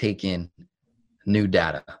take in new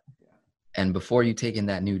data. And before you take in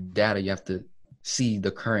that new data, you have to see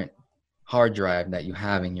the current hard drive that you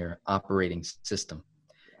have in your operating system.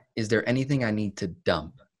 Is there anything I need to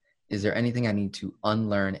dump? Is there anything I need to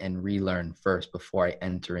unlearn and relearn first before I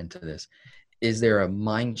enter into this? Is there a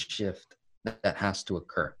mind shift that has to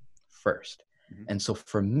occur first? Mhm. And so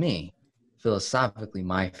for me, philosophically,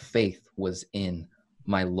 my faith was in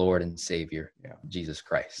my Lord and Savior, Yeah. Jesus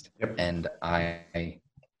Christ. Yep. And I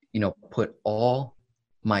put all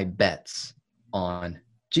my bets on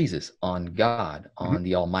Jesus, on God, Mhm. on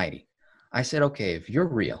the Almighty. I said, okay, if you're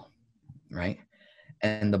real, right?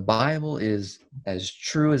 And the Bible is as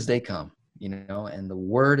true as they come, and the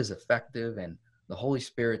word is effective and the Holy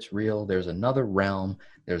Spirit's real. There's another realm,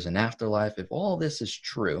 there's an afterlife. If all this is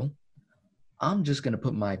true, I'm just going to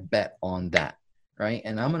put my bet on that, right?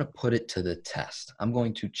 And I'm going to put it to the test. I'm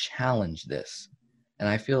going to challenge this. And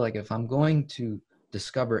I feel like if I'm going to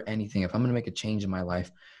discover anything, if I'm going to make a change in my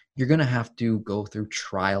life, you're going to have to go through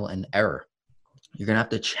trial and error. You're going to have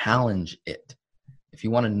to challenge it. If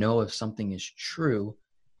you want to know if something is true,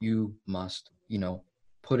 you must,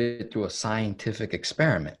 put it through a scientific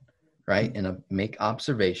experiment, right? And make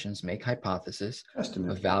observations, make hypotheses,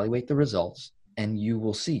 Testament. evaluate the results, and you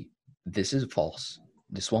will see this is false,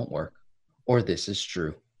 this won't work, or this is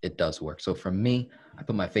true, it does work. So for me, I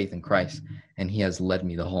put my faith in Christ, and he has led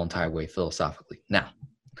me the whole entire way philosophically. Now,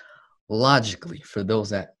 logically, for those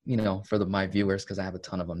that, my viewers, because I have a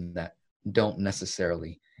ton of them that don't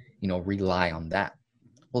necessarily, rely on that.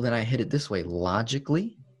 Well, then I hit it this way.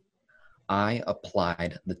 Logically, I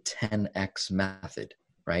applied the 10X method,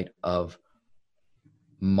 right? Of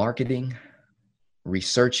marketing,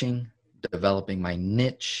 researching, developing my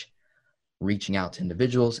niche, reaching out to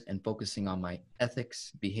individuals, and focusing on my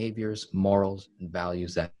ethics, behaviors, morals, and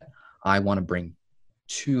values that I want to bring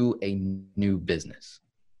to a new business.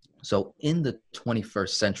 So in the 21st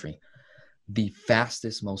century, the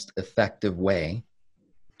fastest, most effective way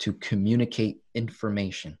to communicate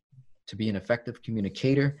information, to be an effective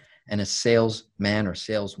communicator and a salesman or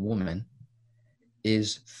saleswoman,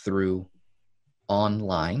 is through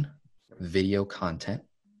online video content,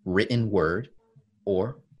 written word,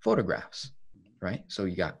 or photographs, right? So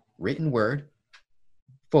you got written word,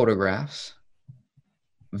 photographs,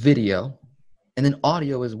 video, and then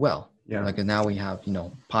audio as well. Yeah. Like now we have,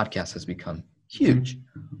 podcast has become huge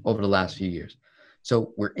over the last few years.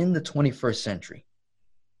 So we're in the 21st century.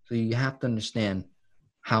 So you have to understand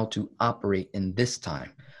how to operate in this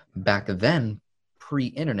time. Back then,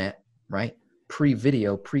 pre-internet, right?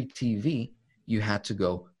 Pre-video, pre-TV, you had to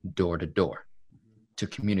go door to door to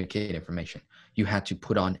communicate information. You had to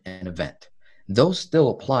put on an event. Those still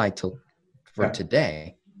apply for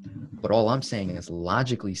today, but all I'm saying is,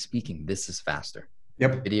 logically speaking, this is faster.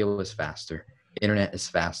 Yep. Video is faster. Internet is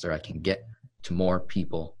faster. I can get to more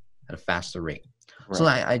people at a faster rate. Right. So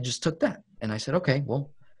I just took that and I said, okay,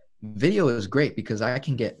 well, video is great because I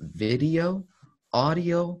can get video,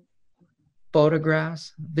 audio,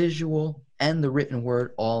 photographs, visual, and the written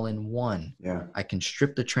word all in one. Yeah. I can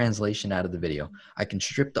strip the translation out of the video. I can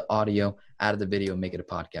strip the audio out of the video and make it a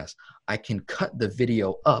podcast. I can cut the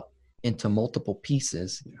video up into multiple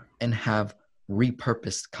pieces and have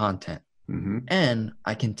repurposed content. Mm-hmm. And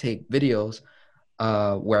I can take videos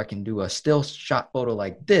where I can do a still shot photo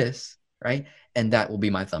like this, right? And that will be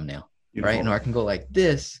my thumbnail, Beautiful. right? And I can go like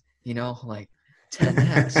this, like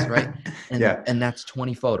 10x, right? And that's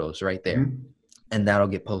 20 photos right there. Mm-hmm. And that'll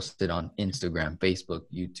get posted on Instagram, Facebook,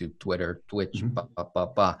 YouTube, Twitter, Twitch,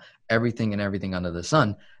 everything and everything under the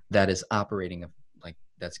sun that is operating, like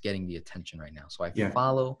that's getting the attention right now. So I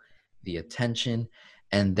follow the attention,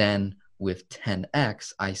 and then with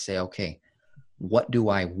 10x, I say, okay, what do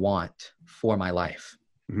I want for my life?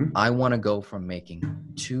 Mm-hmm. I want to go from making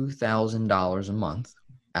 $2,000 a month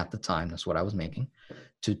at the time, that's what I was making,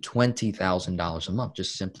 to $20,000 a month.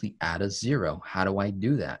 Just simply add a zero. How do I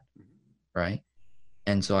do that? Right?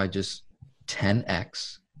 And so I just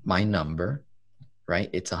 10x my number, right?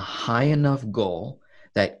 It's a high enough goal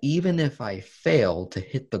that even if I failed to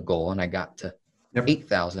hit the goal and I got to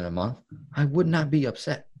 8,000 a month, I would not be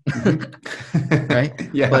upset. Right?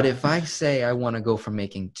 Yeah. But if I say I want to go from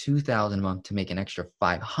making 2,000 a month to make an extra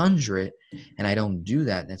 500 and I don't do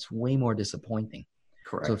that, that's way more disappointing.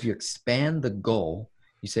 Correct. So if you expand the goal,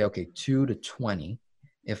 You say, okay, 2 to 20.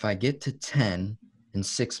 If I get to 10 in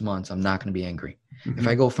 6 months, I'm not going to be angry. If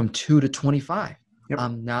I Hmm. go from 2 to 25, Yep.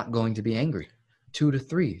 I'm not going to be angry. 2 to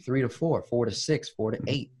 3, 3 to 4, 4 to 6, 4 to Mhm.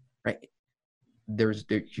 8, right?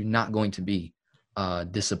 You're not going to be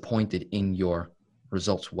disappointed in your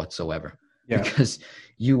results whatsoever, Yeah. because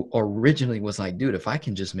you originally was like, dude, if I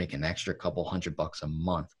can just make an extra couple $100 a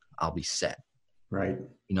month, I'll be set. Right.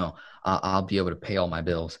 I'll be able to pay all my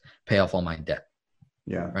bills, pay off all my debt,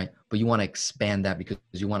 Yeah. right? But you want to expand that because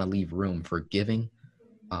you want to leave room for giving,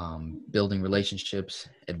 building relationships,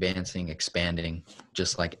 advancing, expanding,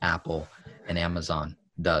 just like Apple and Amazon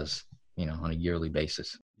does, on a yearly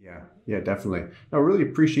basis. Yeah, yeah, definitely. I really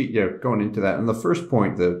appreciate you going into that. And the first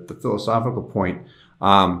point, the philosophical point,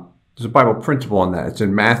 there's a Bible principle on that. It's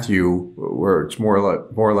in Matthew, where it's more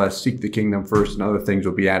or less seek the kingdom first, and other things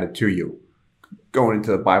will be added to you. Going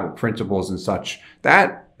into the Bible principles and such.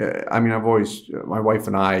 That I mean, I've always my wife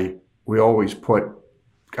and I, we always put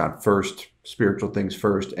God first, spiritual things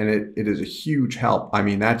first, and it is a huge help. I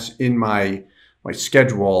mean, that's in my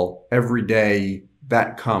schedule every day.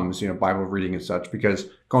 That comes, Bible reading and such. Because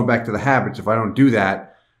going back to the habits, if I don't do that,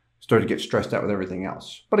 I start to get stressed out with everything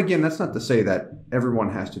else. But again, that's not to say that everyone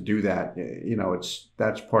has to do that.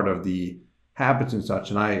 That's part of the habits and such.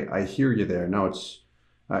 And I hear you there. No,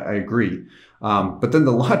 I agree. But then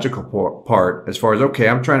the logical part, as far as, okay,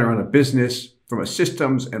 I'm trying to run a business from a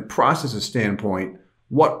systems and processes standpoint,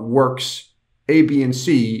 what works A, B, and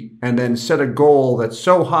C, and then set a goal that's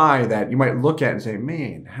so high that you might look at and say,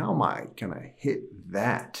 man, how am I going to hit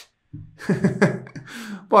that?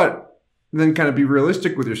 But then kind of be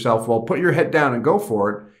realistic with yourself. Well, put your head down and go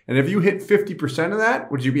for it. And if you hit 50% of that,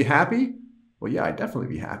 would you be happy? Well, yeah, I'd definitely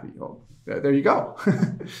be happy. Well, there you go.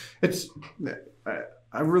 It's,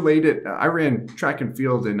 I related. I ran track and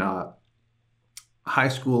field in high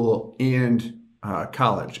school and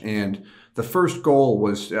college, and the first goal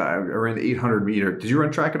was I ran the 800 meter. Did you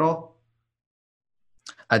run track at all?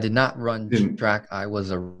 I did not run Didn't. track. I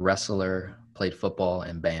was a wrestler, played football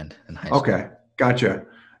and band in high school. Okay, gotcha.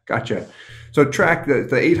 So track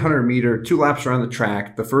the 800 meter, 2 laps around the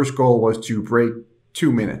track. The first goal was to break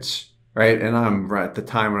 2 minutes, right? And I'm right at the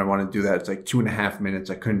time when I want to do that, it's like 2.5 minutes.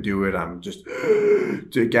 I couldn't do it. I'm just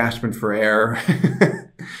gasping for air.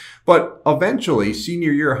 But eventually,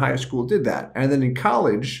 senior year of high school did that. And then in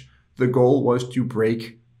college, the goal was to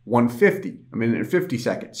break 150, a minute and 50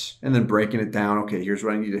 seconds, and then breaking it down. Okay, here's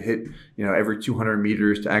what I need to hit, every 200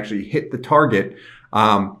 meters to actually hit the target.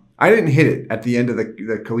 I didn't hit it at the end of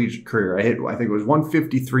the collegiate career. I think it was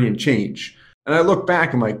 153 and change. And I look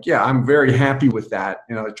back, I'm like, yeah, I'm very happy with that.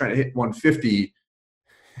 Trying to hit 150.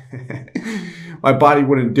 My body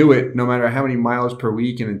wouldn't do it no matter how many miles per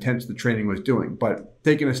week and intense the training was doing. But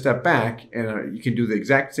taking a step back, and you can do the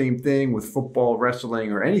exact same thing with football,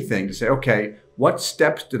 wrestling, or anything to say, okay, what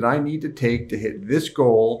steps did I need to take to hit this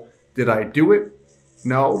goal? Did I do it?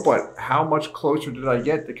 No, but how much closer did I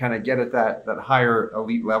get to kind of get at that higher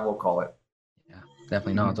elite level, call it? Yeah,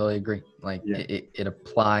 definitely. No, I Hmm. totally agree. Like Yeah. it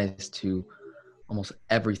applies to almost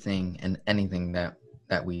everything and anything that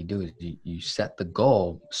we do. Is you set the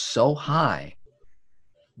goal so high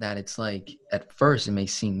that it's like at first it may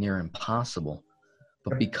seem near impossible,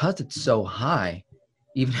 but Yep. because it's so high,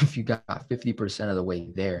 even if you got 50% of the way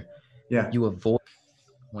there, Yeah. you avoid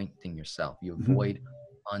pointing yourself. You Hmm. avoid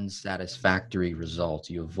unsatisfactory results.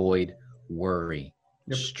 You avoid worry,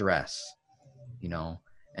 Yep. stress, you know.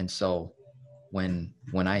 And so when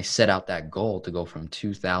I set out that goal to go from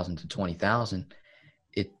 2,000 to 20,000,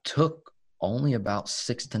 it took only about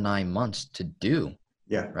 6 to 9 months to do,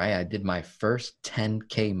 Yeah. right? I did my first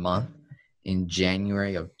 10K month in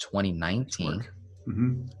January of Nice 2019. work.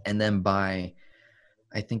 Hmm. And then by,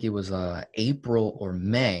 I think it was April or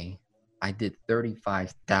May, I did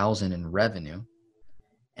 35,000 in revenue.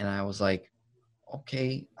 And I was like,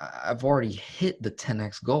 okay, I've already hit the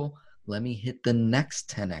 10X goal. Let me hit the next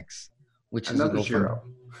 10X, which is to Another go from zero.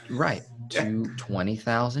 right Yeah. to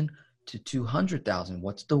 20,000 to 200,000.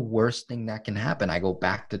 What's the worst thing that can happen? I go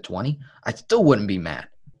back to 20. I still wouldn't be mad.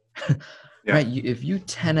 Yeah. Right? If you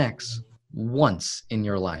 10X once in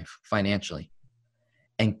your life financially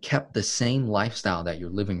and kept the same lifestyle that you're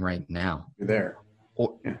living right now, You're there.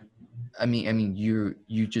 or Yeah. I mean, you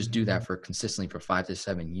just do that for consistently for 5 to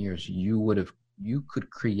 7 years, you could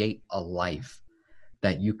create a life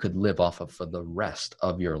that you could live off of for the rest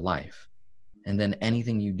of your life. And then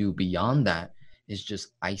anything you do beyond that is just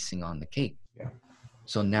icing on the cake. Yeah.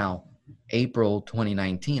 So now, April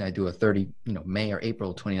 2019, I do a 30, May or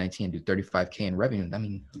April 2019, I do 35K in revenue. I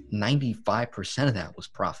mean, 95% of that was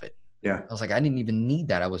profit. Yeah. I was like, I didn't even need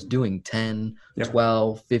that. I was doing 10, Yep.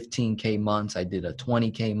 12, 15K months. I did a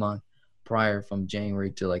 20K month prior from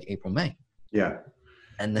January to like April, May. Yeah.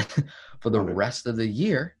 And then for the Love it. rest of the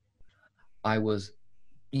year, I was,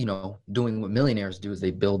 doing what millionaires do is they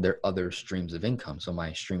build their other streams of income. So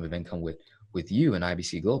my stream of income with you and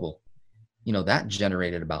IBC Global, that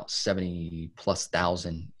generated about 70 plus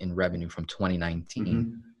thousand in revenue from 2019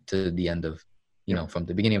 Mm-hmm. to the end of, Yep. from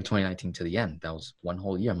the beginning of 2019 to the end. That was one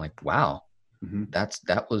whole year. I'm like, wow, Mm-hmm.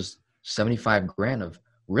 that was 75 grand of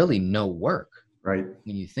really no work. Right.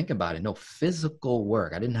 When you think about it, no physical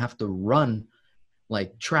work. I didn't have to run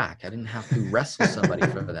like track. I didn't have to wrestle somebody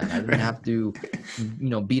for that. I didn't have to,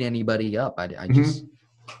 beat anybody up. I just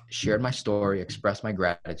Mm-hmm. shared my story, expressed my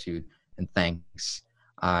gratitude and thanks.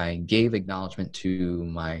 I gave acknowledgement to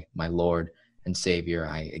my Lord and Savior.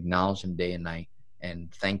 I acknowledged him day and night and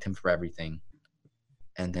thanked him for everything.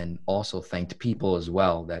 And then also thanked people as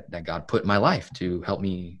well that God put in my life to help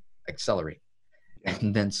me accelerate. Yeah.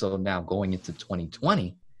 And then so now going into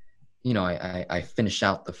 2020, I finished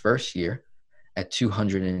out the first year at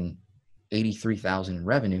 283,000 in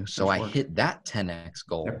revenue. So Nice I work. hit that 10x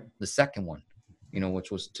goal, Yep. the second one, which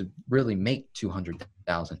was to really make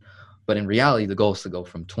 200,000. But in reality, the goal is to go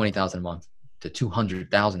from 20,000 a month to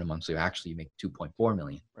 200,000 a month. So actually you make 2.4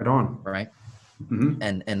 million, Right on. right? Mm-hmm.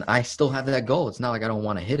 And I still have that goal. It's not like I don't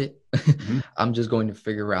want to hit it. Mm-hmm. I'm just going to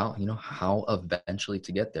figure out, how eventually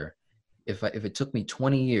to get there. If it took me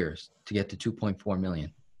 20 years to get to 2.4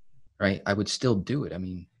 million, right, I would still do it. I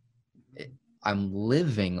mean, I'm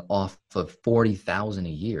living off of 40,000 a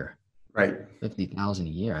year, Right. 50,000 a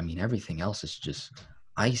year. I mean, everything else is just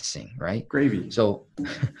icing, right? Gravy. So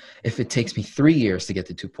if it takes me 3 years to get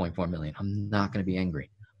to 2.4 million, I'm not going to be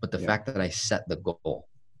angry. But the Yeah. fact that I set the goal,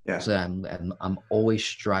 Yeah. so that I'm always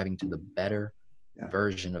striving to the better Yeah.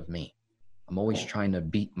 version of me. I'm always trying to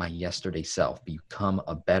beat my yesterday self, become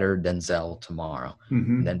a better Denzel tomorrow,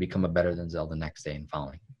 Mm-hmm. and then become a better Denzel the next day and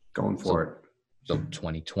following. Going for it. So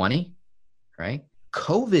 2020, right?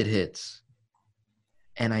 COVID hits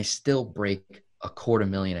and I still break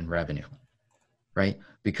 $250,000 in revenue, right?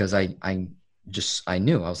 Because I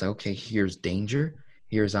knew, I was like, okay, here's danger,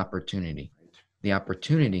 here's opportunity. The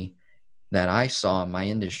opportunity that I saw in my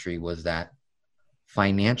industry was that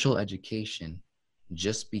financial education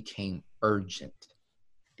just became urgent.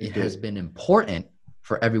 It has been important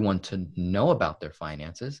for everyone to know about their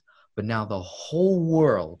finances, but now the whole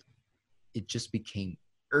world, it just became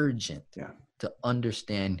urgent to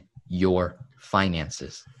understand your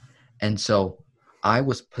finances. And so I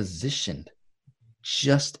was positioned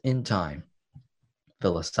just in time,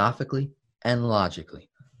 philosophically and logically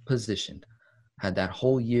positioned. Had that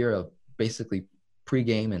whole year of basically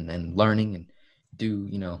pregame and then learning and do,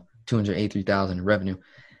 283,000 in revenue.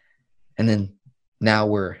 And then now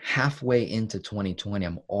we're halfway into 2020.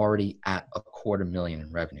 I'm already at $250,000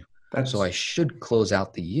 in revenue. So I should close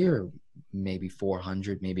out the year maybe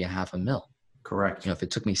 400, maybe $500,000. Correct. If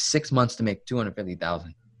it took me 6 months to make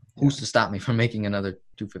 250,000, who's to stop me from making another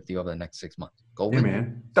 250 over the next 6 months? Go win. Yeah,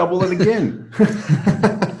 man. Double it again.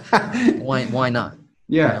 Why not?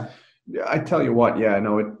 Yeah. I tell you what, yeah,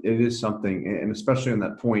 no, it is something, and especially on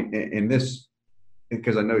that point in this,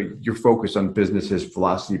 because I know you're focused on businesses,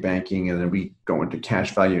 velocity banking, and then we go into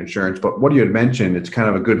cash value insurance. But what you had mentioned, it's kind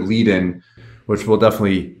of a good lead in, which we'll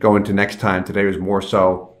definitely go into next time. Today was more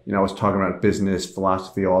so, I was talking about business,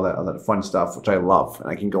 philosophy, all that fun stuff, which I love, and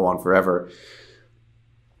I can go on forever.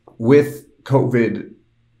 With COVID,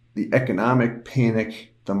 the economic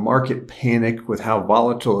panic, the market panic with how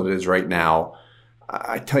volatile it is right now,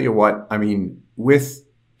 I tell you what, I mean, with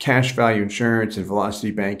cash value insurance and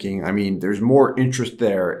velocity banking, I mean, there's more interest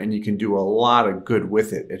there and you can do a lot of good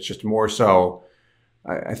with it. It's just more so,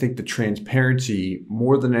 I think the transparency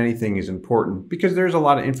more than anything is important because there's a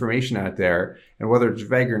lot of information out there, and whether it's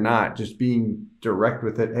vague or not, just being direct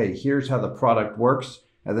with it. Hey, here's how the product works.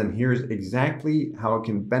 And then here's exactly how it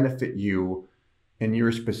can benefit you in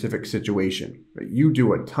your specific situation. You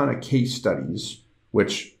do a ton of case studies,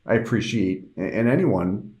 which I appreciate, and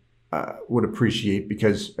anyone would appreciate,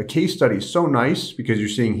 because a case study is so nice because you're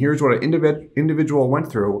seeing here's what an individual went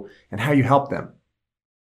through and how you help them.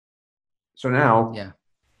 So now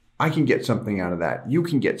I can get something out of that. You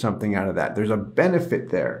can get something out of that. There's a benefit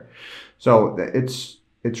there. So it's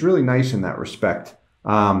really nice in that respect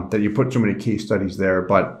that you put so many case studies there.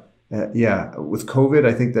 But with COVID,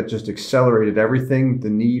 I think that just accelerated everything. The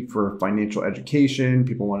need for financial education,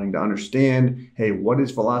 people wanting to understand, hey, what is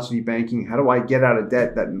velocity banking? How do I get out of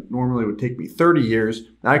debt that normally would take me 30 years?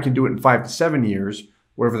 Now I can do it in 5 to 7 years,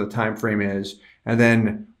 whatever the time frame is. And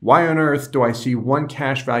then why on earth do I see one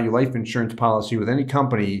cash value life insurance policy with any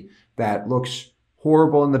company that looks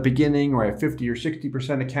horrible in the beginning or at 50 or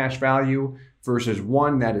 60% of cash value versus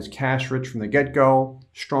one that is cash rich from the get-go,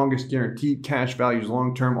 strongest guaranteed cash values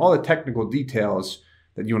long term, all the technical details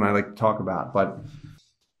that you and I like to talk about. But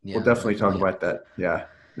we'll Yeah, definitely talk definitely. about that, yeah,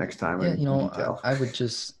 next time Yeah, in detail. I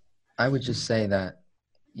would just say that,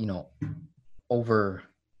 you know, over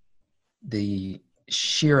the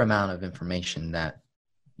sheer amount of information that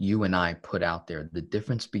you and I put out there, the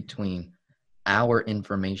difference between our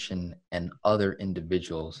information and other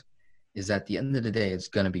individuals is at the end of the day, it's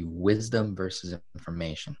going to be wisdom versus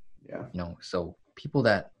information. Yeah. So people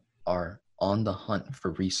that are on the hunt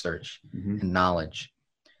for research Mm-hmm. and knowledge,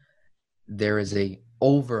 there is a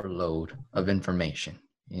overload of information.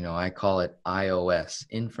 I call it iOS,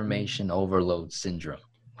 information overload syndrome,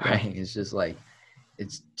 Yeah. right? It's just like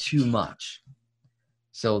it's too much.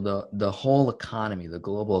 So the whole economy, the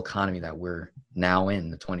global economy that we're now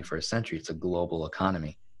in, the 21st century, it's a global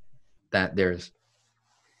economy that there's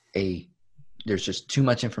just too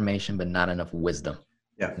much information but not enough wisdom.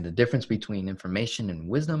 Yeah. And the difference between information and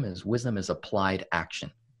wisdom is applied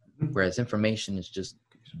action, whereas information is just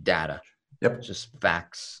data, Yep. just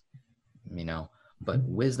facts, but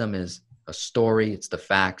wisdom is a story, it's the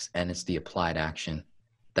facts, and it's the applied action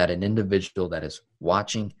that an individual that is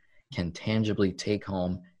watching can tangibly take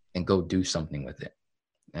home and go do something with it.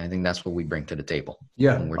 And I think that's what we bring to the table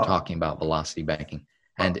Yeah. when we're talking about velocity banking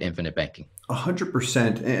and infinite banking.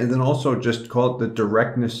 100%. And then also just call it the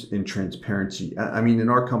directness and transparency. I mean, in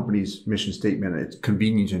our company's mission statement, it's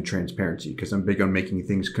convenience and transparency because I'm big on making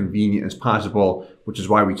things convenient as possible, which is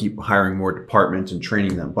why we keep hiring more departments and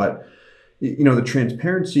training them. But, the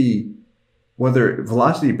transparency, whether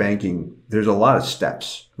velocity banking, there's a lot of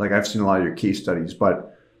steps. Like I've seen a lot of your case studies, but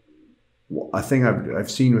a thing I've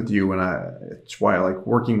seen with you, and it's why I like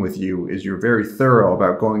working with you, is you're very thorough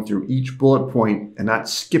about going through each bullet point and not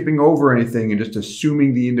skipping over anything and just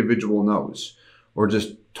assuming the individual knows, or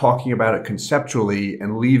just talking about it conceptually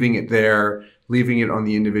and leaving it there, leaving it on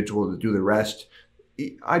the individual to do the rest.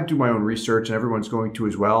 I do my own research, and everyone's going to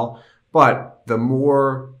as well. But the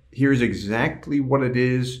more, here's exactly what it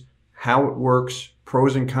is, how it works,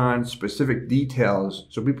 pros and cons, specific details,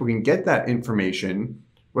 so people can get that information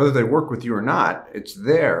whether they work with you or not, it's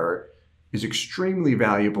there, is extremely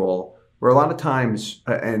valuable. Where a lot of times,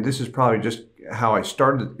 and this is probably just how I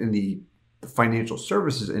started in the financial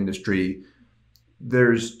services industry,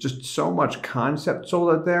 there's just so much concept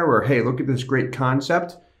sold out there where, hey, look at this great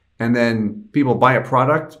concept. And then people buy a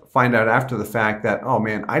product, find out after the fact that, oh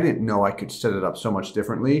man, I didn't know I could set it up so much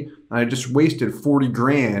differently. And I just wasted 40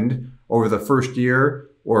 grand over the first year,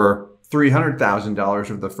 or $300,000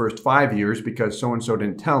 over the first 5 years because so-and-so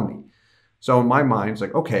didn't tell me. So in my mind, it's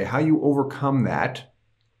like, okay, how you overcome that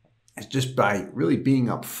is just by really being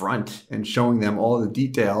upfront and showing them all the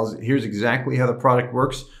details. Here's exactly how the product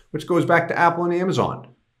works, which goes back to Apple and Amazon.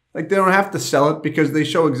 Like they don't have to sell it because they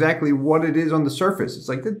show exactly what it is on the surface. It's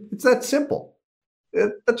like, it's that simple.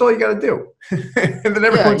 That's all you got to do. And then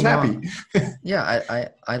everyone's happy.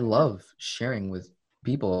 I love sharing with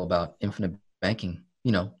people about infinite banking,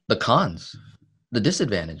 the cons, the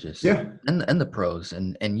disadvantages, Yeah. and the pros,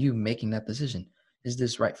 and you making that decision. Is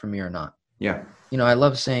this right for me or not? Yeah. I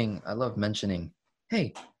love mentioning,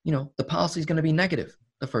 hey, the policy is going to be negative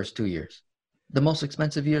the first 2 years. The most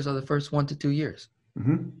expensive years are the first 1 to 2 years.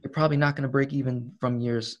 Mm-hmm. You're probably not going to break even from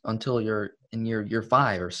years until you're in year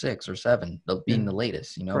 5 or 6 or 7, being the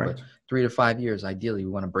latest, Correct. But 3 to 5 years, ideally,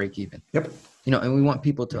 we want to break even. Yep. And we want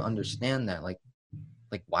people to understand that, like,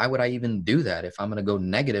 why would I even do that if I'm going to go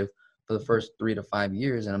negative for the first 3 to 5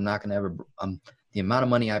 years and I'm not going to ever, the amount of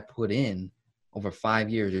money I put in over 5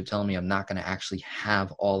 years, you're telling me I'm not going to actually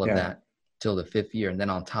have all of that till the 5th year. And then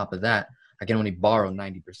on top of that, I can only borrow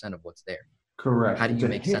 90% of what's there. Correct. How do you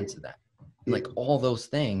make sense of that? Like all those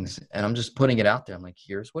things. And I'm just putting it out there. I'm like,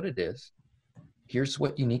 here's what it is. Here's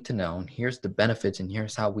what you need to know. And here's the benefits. And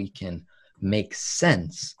here's how we can make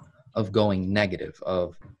sense of going negative,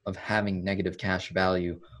 of having negative cash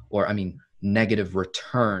value, or negative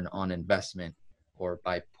return on investment, or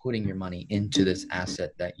by putting your money into this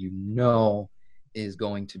asset that is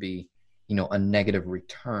going to be, a negative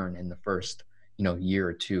return in the first, year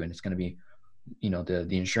or two. And it's going to be,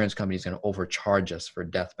 the insurance company is going to overcharge us for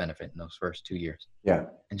death benefit in those first 2 years. Yeah.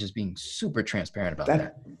 And just being super transparent about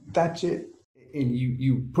that. That's it. And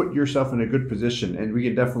you put yourself in a good position, and we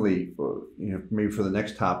can definitely, maybe for the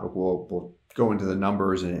next topic, we'll go into the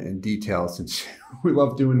numbers and details since we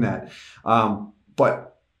love doing that.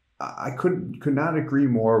 But I could not agree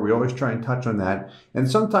more. We always try and touch on that. And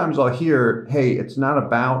sometimes I'll hear, "Hey, it's not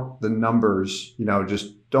about the numbers.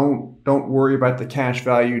 Just don't worry about the cash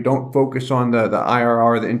value. Don't focus on the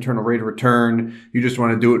IRR, the internal rate of return. You just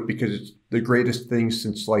want to do it because it's the greatest thing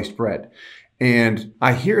since sliced bread." And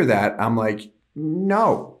I hear that. I'm like,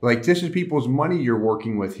 "No, like this is people's money you're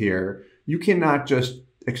working with here. You cannot just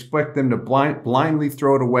expect them to blindly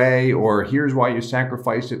throw it away, or here's why you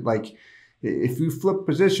sacrifice it." Like, if you flip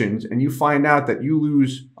positions and you find out that you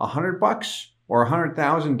lose $100 or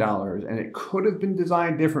 $100,000 and it could have been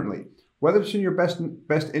designed differently, whether it's in your best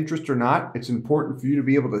interest or not, it's important for you to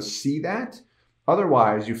be able to see that.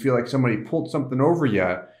 Otherwise, you feel like somebody pulled something over you.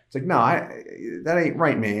 It's like, no, that ain't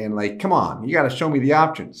right, man. Like, come on, you got to show me the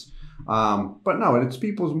options. But no, it's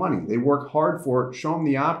people's money. They work hard for it. Show them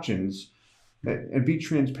the options and be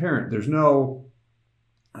transparent. There's no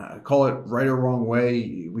call it right or wrong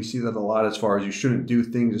way. We see that a lot as far as you shouldn't do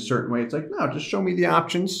things a certain way. It's like, no, just show me the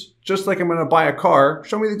options. Just like I'm going to buy a car,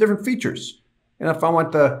 show me the different features. And if I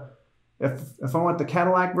want if I want the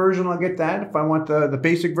Cadillac version, I'll get that. If I want the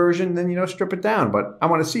basic version, then strip it down. But I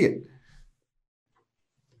want to see it.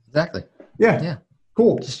 Exactly. Yeah. Yeah.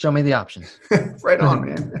 Cool. Just show me the options. Right on,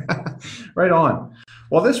 man. Right on.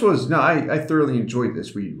 Well, this was no, I thoroughly enjoyed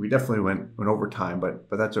this. We definitely went over time, but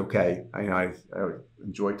that's okay. I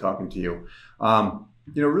enjoyed talking to you.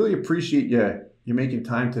 Really appreciate you making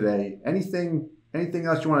time today. Anything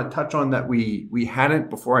else you want to touch on that we hadn't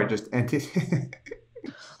before I just ended?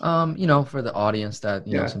 For the audience that,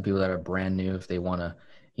 Yeah. some people that are brand new, if they want to,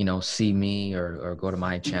 see me or go to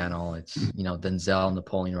my channel, it's, Denzel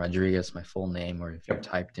Napoleon Rodriguez, my full name, or if you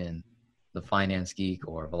typed in The Finance Geek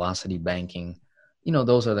or Velocity Banking,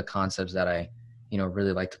 those are the concepts that I,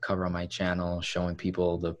 really like to cover on my channel, showing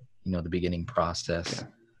people the beginning process.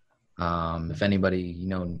 If anybody,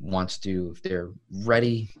 wants to, if they're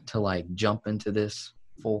ready to like jump into this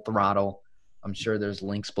full throttle, I'm sure there's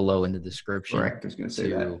links below in the description. Correct. I was going to say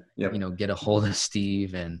that. Yep. Get a hold of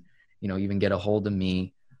Steve and, even get a hold of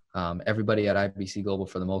me. Everybody at IBC Global,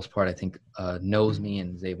 for the most part, I think knows me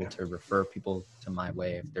and is able to refer people to my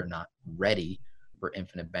way if they're not ready for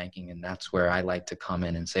infinite banking. And that's where I like to come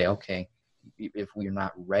in and say, okay, if we're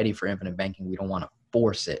not ready for infinite banking, we don't want to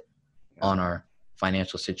force it on our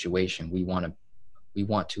financial situation. We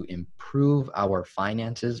want to improve our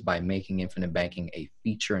finances by making infinite banking a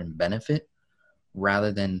feature and benefit,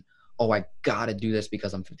 rather than, oh, I got to do this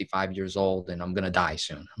because I'm 55 years old and I'm going to die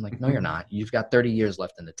soon. I'm like, no, you're not. You've got 30 years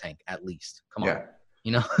left in the tank, at least. Come on.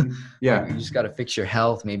 Yeah. You just got to fix your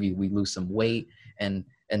health. Maybe we lose some weight and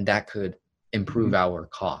that could improve our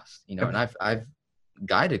costs, and I've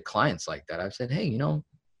guided clients like that. I've said, hey,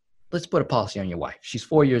 let's put a policy on your wife. She's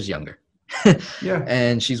 4 years younger. Yeah.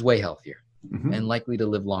 And she's way healthier and likely to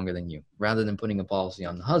live longer than you, rather than putting a policy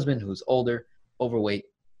on the husband who's older, overweight.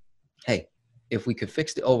 Hey, if we could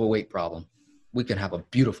fix the overweight problem, we could have a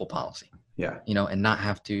beautiful policy. Yeah. And not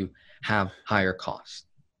have to have higher costs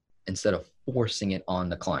instead of forcing it on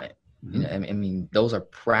the client. I mean, those are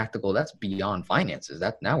practical. That's beyond finances.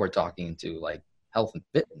 That now we're talking to like health and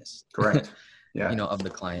fitness. Correct. Yeah. Of the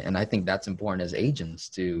client. And I think that's important as agents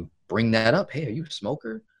to bring that up. Hey, are you a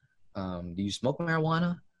smoker? Do you smoke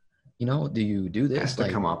marijuana? Do you do this? It has to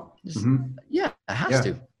come up. Yeah, it has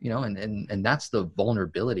to, and that's the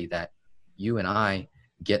vulnerability that you and I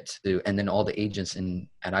get to, and then all the agents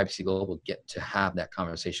at IBC Global get to have that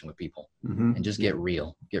conversation with people and just get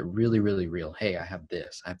real, get really, really real. Hey, I have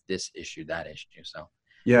this issue, that issue. So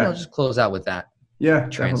just close out with that. Yeah.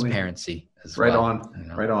 Transparency as right well.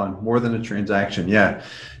 Right on. More than a transaction. Yeah.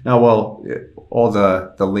 Now, well, all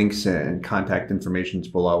the links and contact information is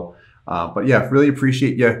below. But yeah, really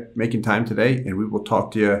appreciate you making time today, and we will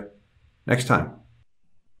talk to you next time.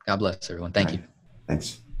 God bless everyone. Thank you.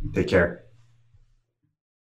 Thanks. Take care.